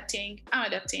I'm adapting,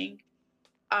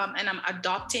 and I'm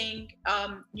adopting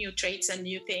new traits and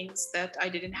new things that I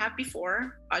didn't have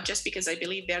before, just because I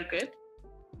believe they're good.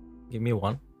 Give me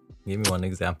one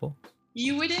example.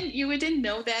 You wouldn't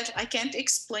know that. I can't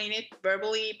explain it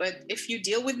verbally, but if you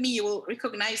deal with me, you will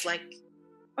recognize, like,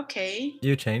 okay,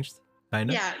 you changed, kind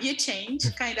of. Yeah, you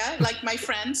changed, kind of. Like my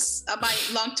friends, my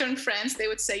long-term friends, they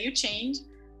would say you changed.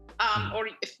 Or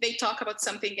if they talk about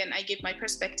something and I give my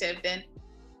perspective, then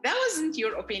that wasn't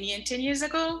your opinion 10 years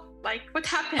ago. Like, what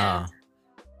happened?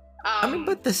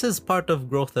 But this is part of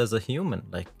growth as a human.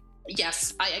 Like,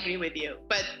 yes, I agree with you.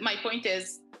 But my point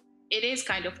is, it is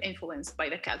kind of influenced by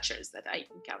the cultures that I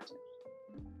encounter.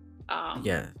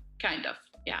 Kind of.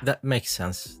 Yeah. That makes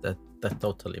sense. That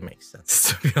totally makes sense,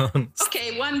 to be honest.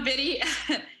 Okay, one very,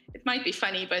 it might be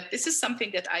funny, but this is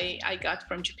something that I got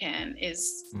from Japan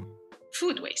is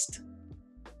food waste.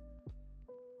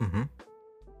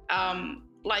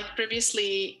 Like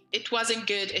previously, it wasn't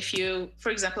good if you, for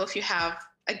example, if you have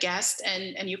a guest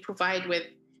and you provide with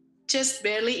just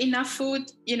barely enough food,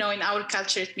 in our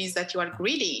culture, it means that you are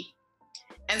greedy.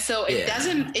 And so it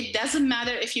doesn't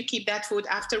matter if you keep that food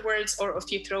afterwards or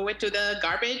if you throw it to the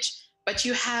garbage, but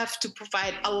you have to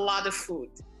provide a lot of food.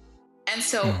 And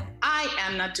so I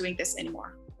am not doing this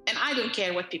anymore. And I don't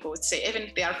care what people would say, even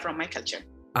if they are from my culture.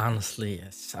 Honestly,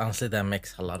 yes. Honestly, that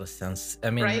makes a lot of sense. I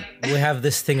mean, right? We have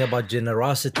this thing about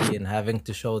generosity and having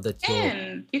to show that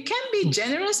you can be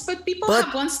generous, but people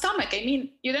have one stomach. I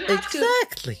mean, you don't have to.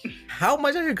 Exactly. How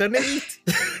much are you going to eat?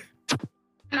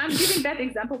 And I'm giving that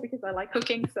example because I like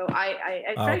cooking. So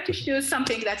I try to choose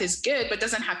something that is good, but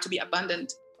doesn't have to be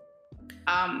abundant.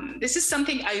 This is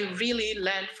something I really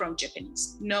learned from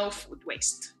Japanese. No food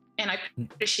waste. And I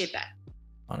appreciate that.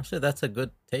 Honestly, that's a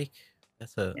good take.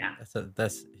 That's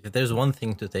if there's one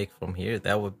thing to take from here,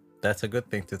 that's a good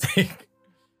thing to take.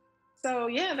 So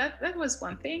yeah, that was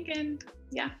one thing, and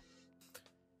yeah.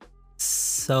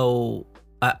 So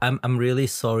I'm really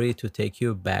sorry to take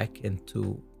you back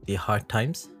into the hard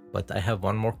times, but I have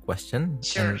one more question.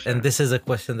 Sure. And this is a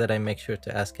question that I make sure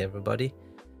to ask everybody.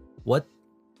 What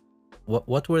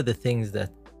were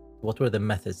the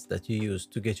methods that you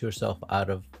used to get yourself out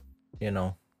of,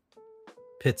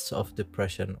 pits of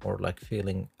depression or like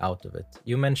feeling out of it?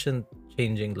 You mentioned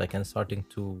changing and starting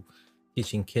to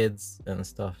teaching kids and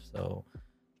stuff. So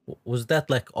was that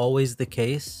always the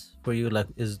case for you?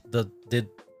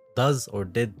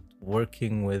 Did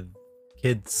working with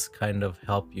kids kind of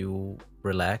help you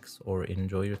relax or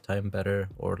enjoy your time better?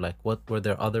 Or what were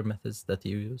there other methods that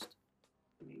you used?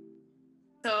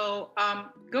 So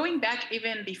going back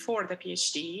even before the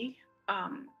PhD,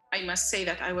 I must say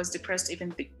that I was depressed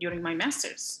even during my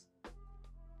master's.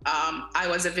 I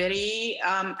was a very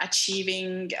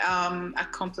achieving,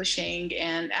 accomplishing,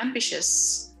 and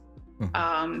ambitious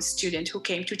student who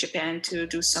came to Japan to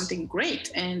do something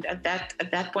great. And at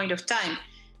that point of time,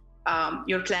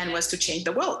 your plan was to change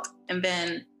the world. And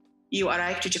then you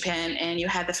arrived to Japan and you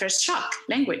had the first shock,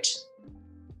 language.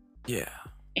 Yeah.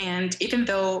 And even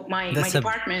though my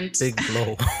department, big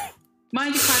blow. My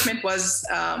department was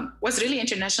really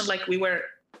international. We were,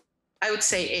 I would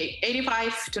say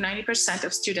 85 to 90%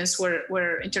 of students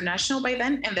were international by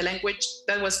then. And the language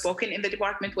that was spoken in the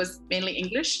department was mainly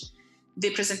English.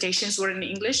 The presentations were in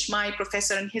English. My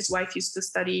professor and his wife used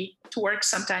to work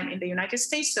sometime in the United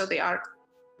States. So they are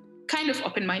kind of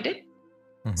open-minded.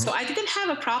 Mm-hmm. So I didn't have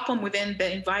a problem within the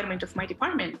environment of my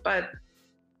department, but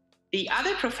the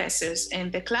other professors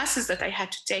and the classes that I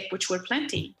had to take, which were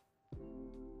plenty,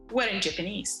 were in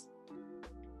Japanese.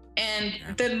 And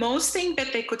the most thing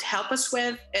that they could help us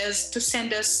with is to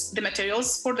send us the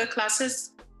materials for the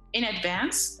classes in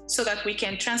advance so that we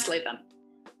can translate them.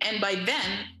 And by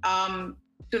then,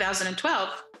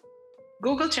 2012,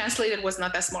 Google Translator was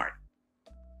not that smart.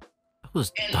 It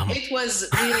was dumb. It was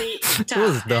really tough. It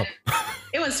was dumb.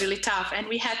 It was really tough. And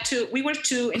we were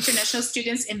two international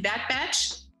students in that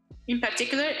batch in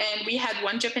particular. And we had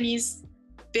one Japanese,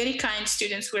 very kind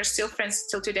student who are still friends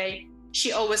till today.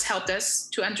 She always helped us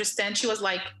to understand. She was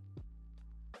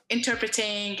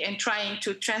interpreting and trying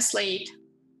to translate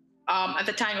at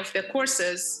the time of the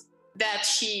courses that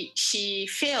she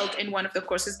failed in one of the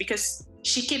courses because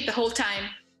she kept the whole time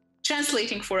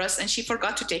translating for us and she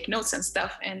forgot to take notes and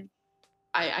stuff. And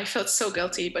I felt so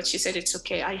guilty, but she said, it's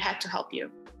okay. I had to help you.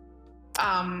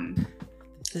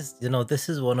 This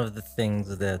is one of the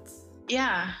things that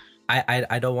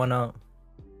I don't want to.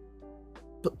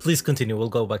 Please continue. We'll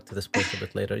go back to this point a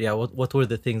bit later. Yeah. What were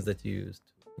the things that you used?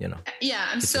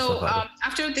 Yeah. And so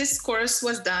after this course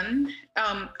was done,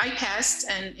 I passed,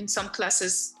 and in some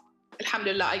classes,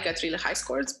 alhamdulillah, I got really high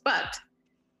scores. But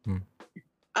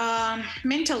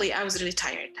mentally, I was really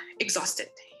tired, exhausted,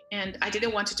 and I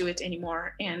didn't want to do it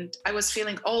anymore. And I was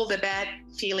feeling all the bad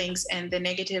feelings and the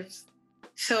negative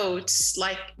thoughts,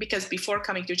 because before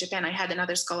coming to Japan, I had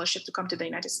another scholarship to come to the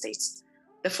United States,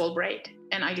 the Fulbright,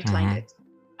 and I declined it.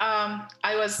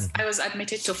 I was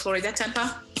admitted to Florida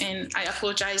Tampa, and I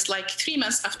apologized 3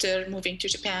 months after moving to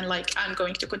Japan, I'm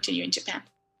going to continue in Japan.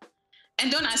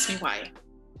 And don't ask me why.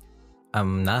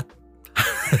 I'm not.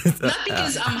 Not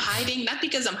because I'm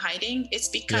hiding. It's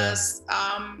because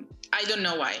I don't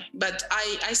know why, but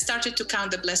I started to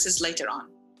count the blessings later on.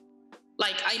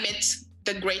 I met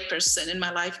the great person in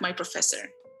my life, my professor,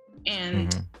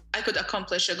 and I could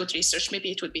accomplish a good research.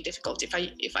 Maybe it would be difficult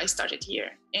if I started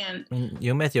here. And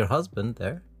you met your husband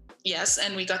there? Yes,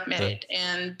 and we got married.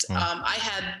 And I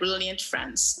had brilliant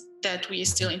friends that we are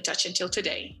still in touch until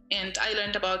today. And I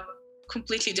learned about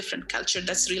completely different culture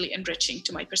that's really enriching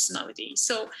to my personality.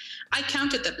 So I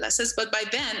counted the blessings, but by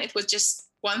then it was just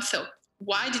one thought.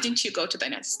 Why didn't you go to the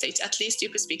United States? At least you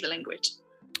could speak the language.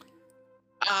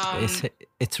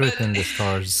 It's written in the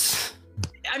stars.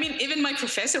 I mean, even my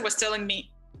professor was telling me,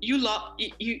 you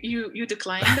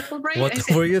declined the Fulbright.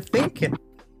 What were you thinking?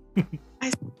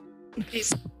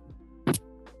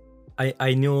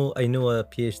 I knew a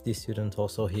PhD student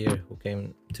also here who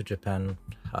came to Japan.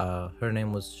 Her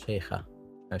name was Sheikha.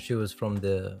 She was from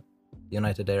the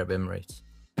United Arab Emirates,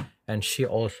 and she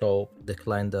also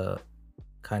declined a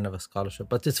kind of a scholarship.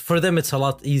 But for them, it's a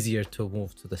lot easier to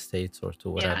move to the States or to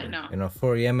whatever. Yeah, I know.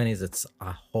 For Yemenis, it's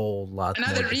a whole lot.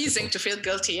 Another reason to feel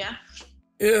guilty. Yeah.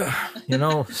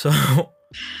 Yeah, so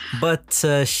but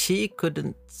she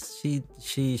couldn't.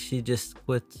 She just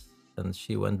quit and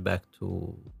she went back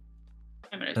to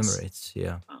Emirates.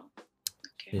 Yeah. Oh,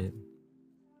 okay.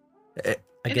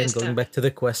 Again, going tough. back to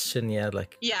the question,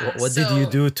 like, Yeah, what did you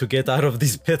do to get out of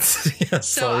these pits? Yeah,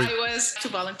 so sorry. I was to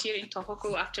volunteer in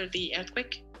Tohoku after the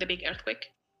earthquake, the big earthquake.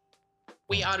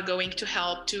 We are going to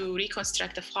help to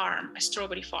reconstruct a farm, a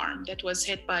strawberry farm that was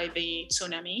hit by the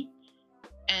tsunami.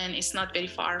 And it's not very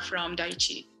far from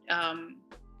Daiichi,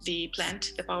 the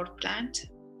power plant.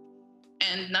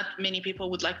 And not many people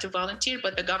would like to volunteer,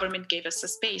 but the government gave us a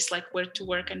space, like where to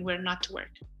work and where not to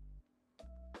work.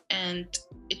 And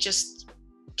it just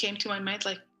came to my mind,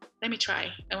 like, let me try.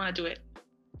 I want to do it.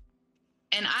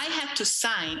 And I had to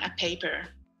sign a paper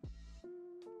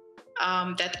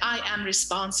that I am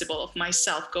responsible of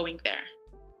myself going there.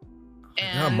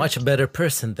 And you're a much better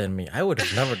person than me. I would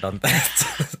have never done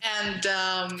that. And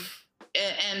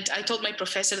I told my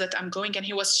professor that I'm going, and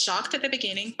he was shocked at the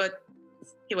beginning, but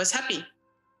he was happy.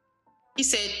 He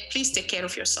said, please take care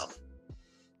of yourself.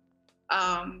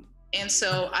 And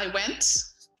so I went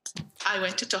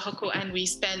to Tohoku, and we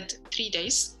spent 3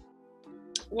 days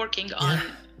working on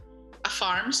a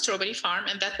farm, strawberry farm.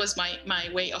 And that was my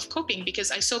way of coping,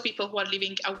 because I saw people who are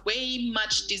living a way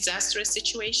much disastrous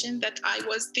situation that I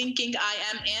was thinking I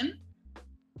am in.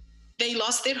 They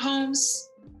lost their homes.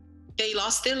 They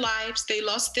lost their lives. They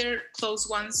lost their close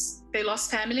ones. They lost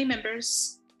family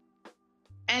members.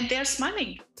 And they're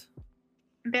smiling.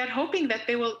 They're hoping that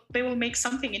they will make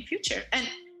something in future. And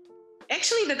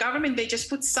actually the government, they just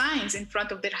put signs in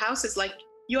front of their houses like,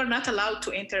 you are not allowed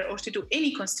to enter or to do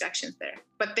any constructions there.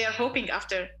 But they are hoping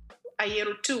after a year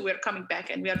or two, we're coming back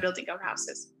and we are building our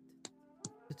houses.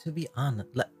 To be honest,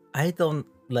 I don't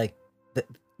like,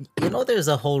 there's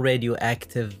a whole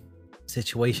radioactive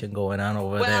situation going on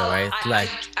over there, right?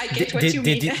 I get what you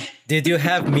mean. Did you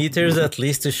have meters at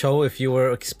least to show if you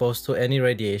were exposed to any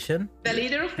radiation? The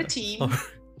leader of the team.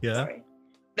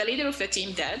 The leader of the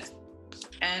team did.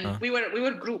 And we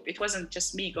were group. It wasn't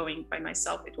just me going by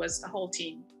myself. It was a whole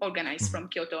team organized from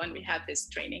Kyoto, and we had this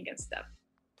training and stuff.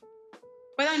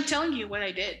 But I'm telling you what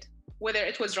I did. Whether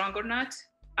it was wrong or not,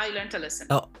 I learned a lesson.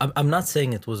 Oh, I'm not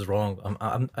saying it was wrong.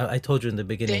 I told you in the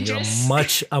beginning, dangerous?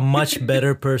 You're a much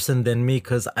better person than me,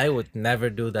 because I would never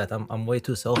do that. I'm way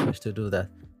too selfish to do that.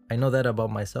 I know that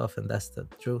about myself, and that's the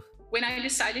truth. When I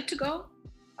decided to go,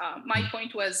 my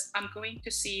point was, I'm going to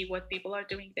see what people are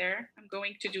doing there. I'm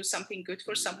going to do something good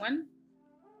for someone,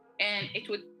 and it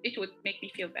would make me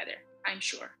feel better. I'm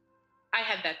sure. I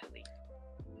had that belief.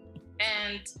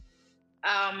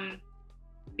 And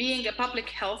being a public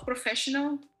health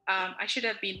professional, I should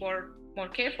have been more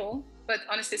careful. But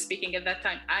honestly speaking, at that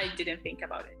time, I didn't think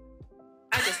about it.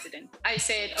 I just didn't. I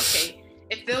said, okay,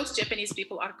 if those Japanese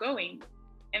people are going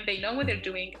and they know what they're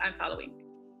doing, I'm following.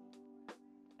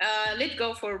 Let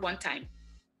go for one time,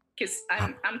 because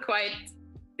I'm quite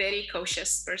very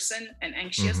cautious person and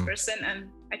anxious person, and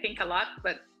I think a lot.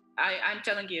 But I'm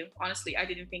telling you honestly, I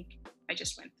didn't think. I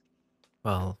just went.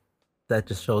 Well, that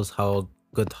just shows how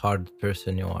good-hearted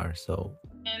person you are. So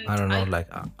and I don't know,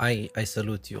 I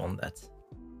salute you on that.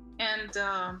 And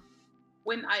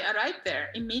when I arrived there,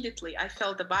 immediately I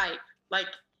felt the vibe.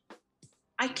 Like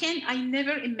I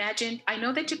never imagined. I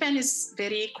know that Japan is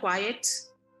very quiet.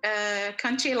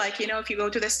 Country, like, if you go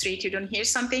to the street, you don't hear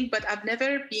something, but I've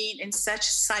never been in such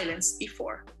silence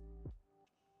before.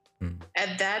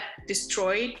 At that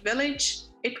destroyed village,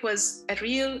 it was a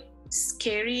real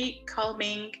scary,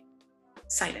 calming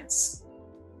silence.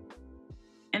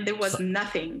 And there was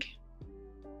nothing,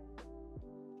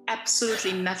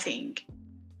 absolutely nothing.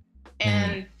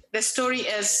 And the story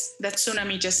is that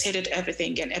tsunami just hit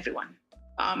everything and everyone.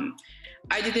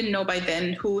 I didn't know by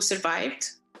then who survived,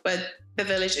 but the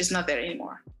village is not there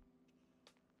anymore.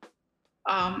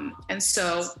 And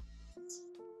so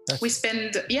we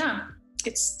spend,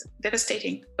 it's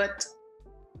devastating. But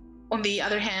on the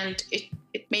other hand,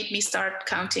 it made me start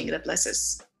counting the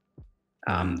blessings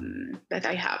that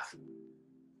I have.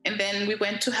 And then we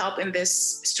went to help in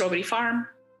this strawberry farm.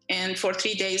 And for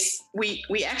 3 days, we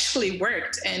actually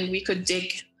worked, and we could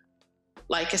dig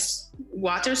like a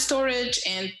water storage,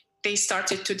 and they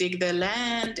started to dig the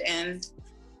land, and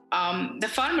the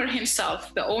farmer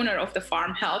himself, the owner of the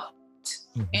farm, helped.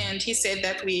 And he said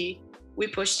that we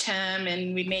pushed him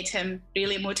and we made him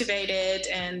really motivated,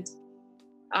 and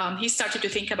he started to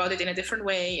think about it in a different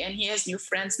way, and he has new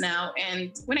friends now.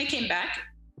 And when I came back,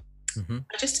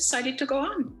 I just decided to go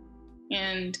on,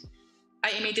 and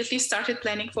I immediately started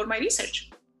planning for my research.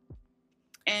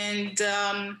 And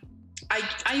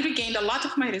I regained a lot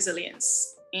of my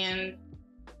resilience, and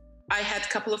I had a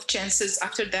couple of chances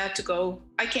after that to go.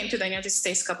 I came to the United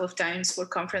States a couple of times for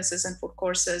conferences and for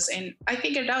courses, and I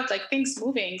figured out like things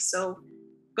moving. So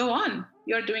go on,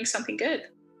 you're doing something good.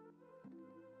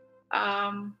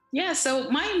 So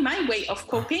my way of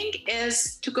coping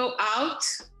is to go out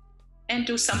and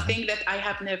do something that I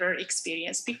have never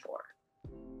experienced before.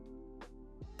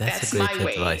 That's a great my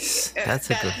way. Advice. That's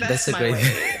my great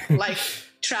way. Like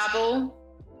travel,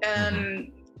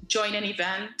 join an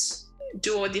event,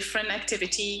 do a different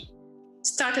activity,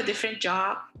 start a different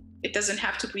job. It doesn't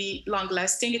have to be long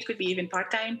lasting. It could be even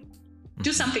part-time.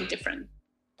 Do something different.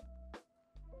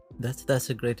 That's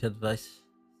a great advice.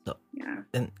 So yeah.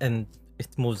 And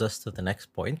it moves us to the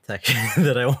next point actually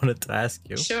that I wanted to ask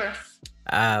you. Sure.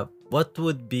 What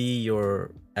would be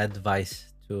your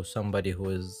advice to somebody who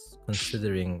is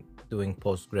considering doing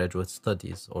postgraduate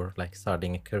studies or like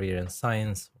starting a career in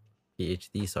science,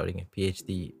 starting a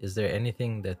PhD? Is there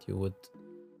anything that you would,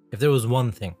 if there was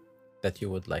one thing that you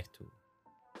would like to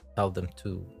tell them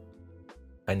to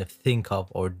kind of think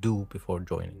of or do before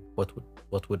joining, what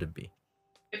would it be?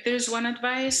 If there's one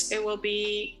advice, it will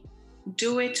be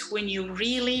do it when you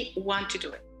really want to do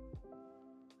it.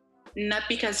 Not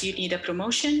because you need a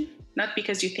promotion, not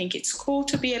because you think it's cool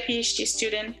to be a PhD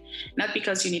student, not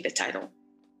because you need the title.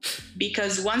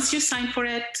 Because once you sign for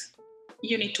it,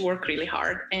 you need to work really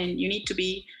hard and you need to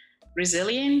be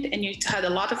resilient and you need to have a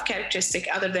lot of characteristics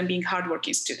other than being a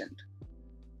hardworking student.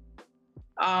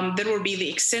 There will be the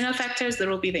external factors, there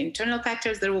will be the internal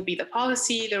factors, there will be the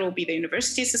policy, there will be the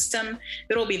university system,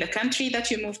 there will be the country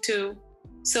that you move to.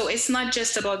 So it's not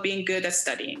just about being good at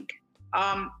studying.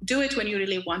 Do it when you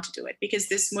really want to do it, because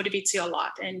this motivates you a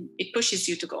lot and it pushes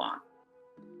you to go on.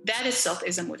 That itself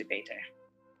is a motivator.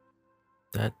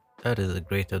 That is a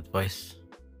great advice.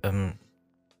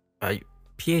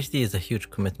 PhD is a huge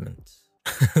commitment.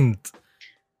 And,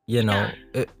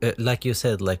 like you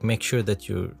said, like make sure that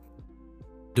you're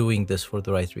doing this for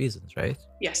the right reasons, right?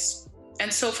 Yes.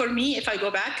 And so for me, if I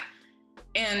go back,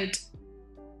 and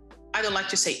I don't like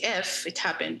to say if it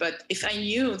happened, but if I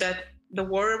knew that the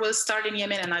war will start in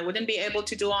Yemen and I wouldn't be able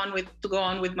to go on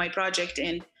with my project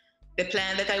and the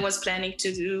plan that I was planning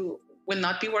to do will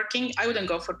not be working, I wouldn't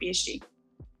go for PhD.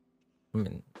 I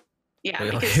mean, yeah,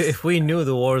 if we knew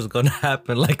the war was going to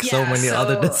happen, like so many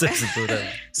other decisions would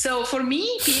have. So for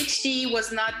me, PhD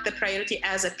was not the priority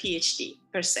as a PhD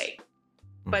per se,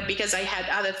 but because I had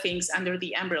other things under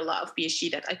the umbrella of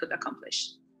PhD that I could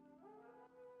accomplish.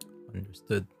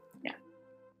 Understood. Yeah.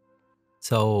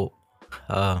 So,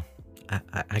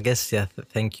 I guess,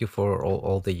 thank you for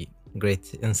all the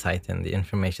great insight and the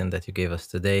information that you gave us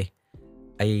today.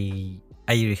 I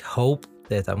hope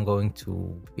that I'm going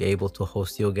to be able to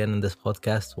host you again in this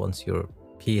podcast once your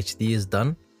PhD is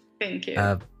done. Thank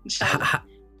you.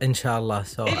 Inshallah.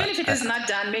 So even if it is not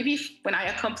done, maybe when I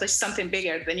accomplish something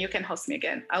bigger, then you can host me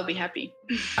again. I'll be happy.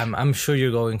 I'm sure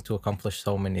you're going to accomplish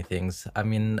so many things. I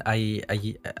mean,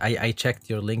 I checked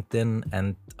your LinkedIn,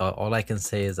 and all I can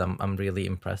say is I'm really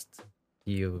impressed.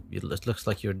 It looks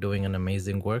like you're doing an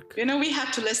amazing work. We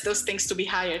have to list those things to be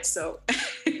hired. So.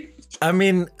 I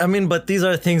mean, but these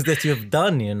are things that you've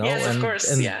done, Yes, of course,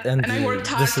 and I worked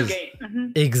hard to gain.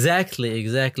 Mm-hmm.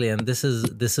 Exactly, and this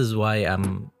is why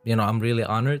I'm really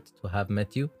honored to have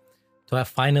met you, to have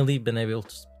finally been able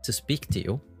to speak to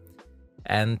you,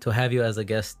 and to have you as a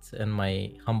guest in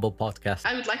my humble podcast.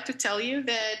 I would like to tell you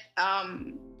that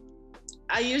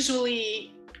I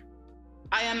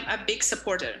am a big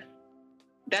supporter.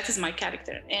 That is my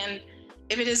character, and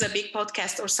if it is a big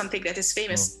podcast or something that is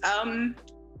famous,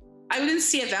 I wouldn't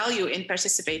see a value in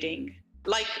participating.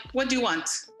 Like, what do you want?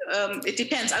 It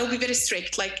depends. I will be very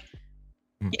strict,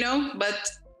 but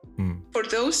for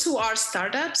those who are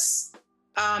startups,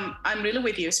 I'm really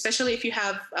with you, especially if you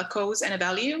have a cause and a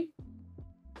value.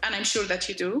 And I'm sure that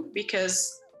you do, because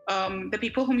the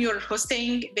people whom you're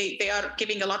hosting, they are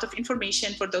giving a lot of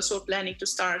information for those who are planning to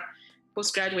start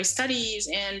postgraduate studies,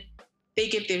 and they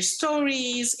give their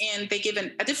stories and they give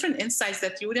a different insights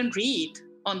that you wouldn't read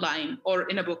online or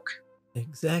in a book.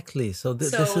 Exactly. So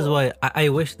this is why I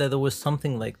wish that there was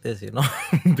something like this, before.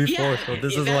 Yeah, so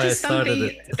this is why I started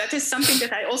it. That is something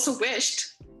that I also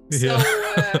wished. So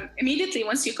immediately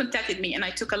once you contacted me and I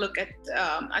took a look at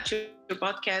your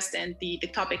podcast and the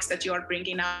topics that you are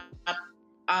bringing up,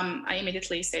 I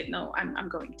immediately said, no, I'm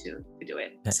going to do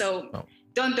it. So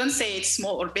don't say it's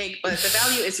small or big, but the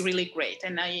value is really great.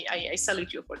 And I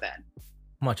salute you for that.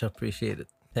 Much appreciated.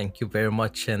 Thank you very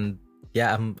much. And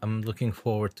yeah, I'm looking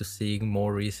forward to seeing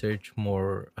more research,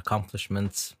 more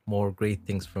accomplishments, more great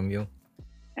things from you.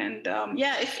 And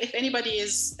if anybody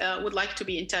would like to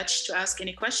be in touch to ask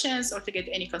any questions or to get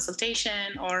any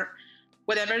consultation or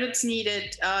whatever it's needed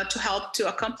to help to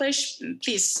accomplish,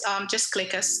 please just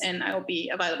click us and I will be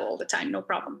available all the time. No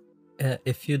problem.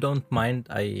 If you don't mind,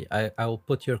 I will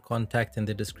put your contact in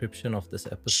the description of this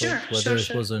episode, whether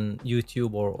it was on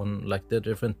YouTube or on like the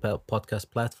different podcast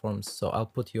platforms. So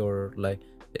I'll put your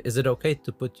is it okay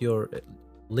to put your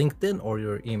LinkedIn or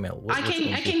your email? I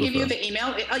can give you the email.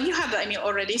 You have the email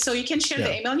already, so you can share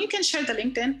the email. You can share the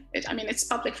LinkedIn. It's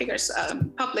public figures,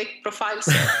 public profiles.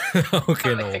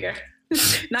 Okay, public figure.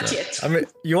 Not yet. I mean,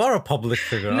 you are a public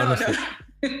figure, honestly. No.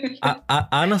 I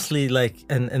honestly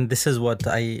and this is what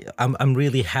I'm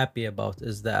really happy about,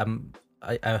 is that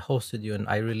I hosted you and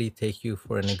I really take you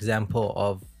for an example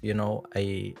of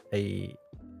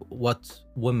what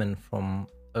women from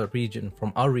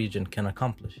our region can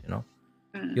accomplish.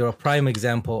 You're a prime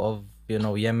example of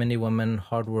Yemeni women,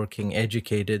 hardworking,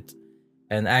 educated,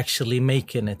 and actually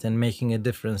making it and making a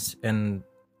difference in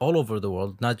all over the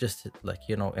world, not just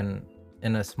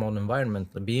in a small environment.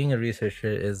 Being a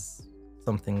researcher is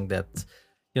something that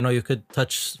you could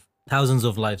touch thousands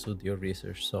of lives with your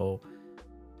research. So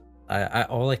I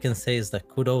all I can say is that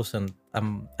kudos, and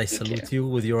I salute you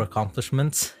with your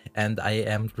accomplishments, and I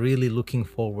am really looking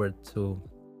forward to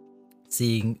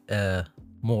seeing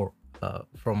more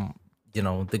from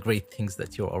the great things that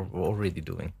you're already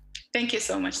doing. Thank you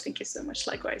so much.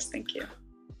 Likewise. Thank you.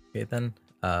 Okay, then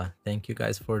thank you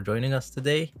guys for joining us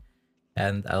today,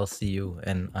 and I'll see you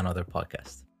in another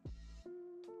podcast.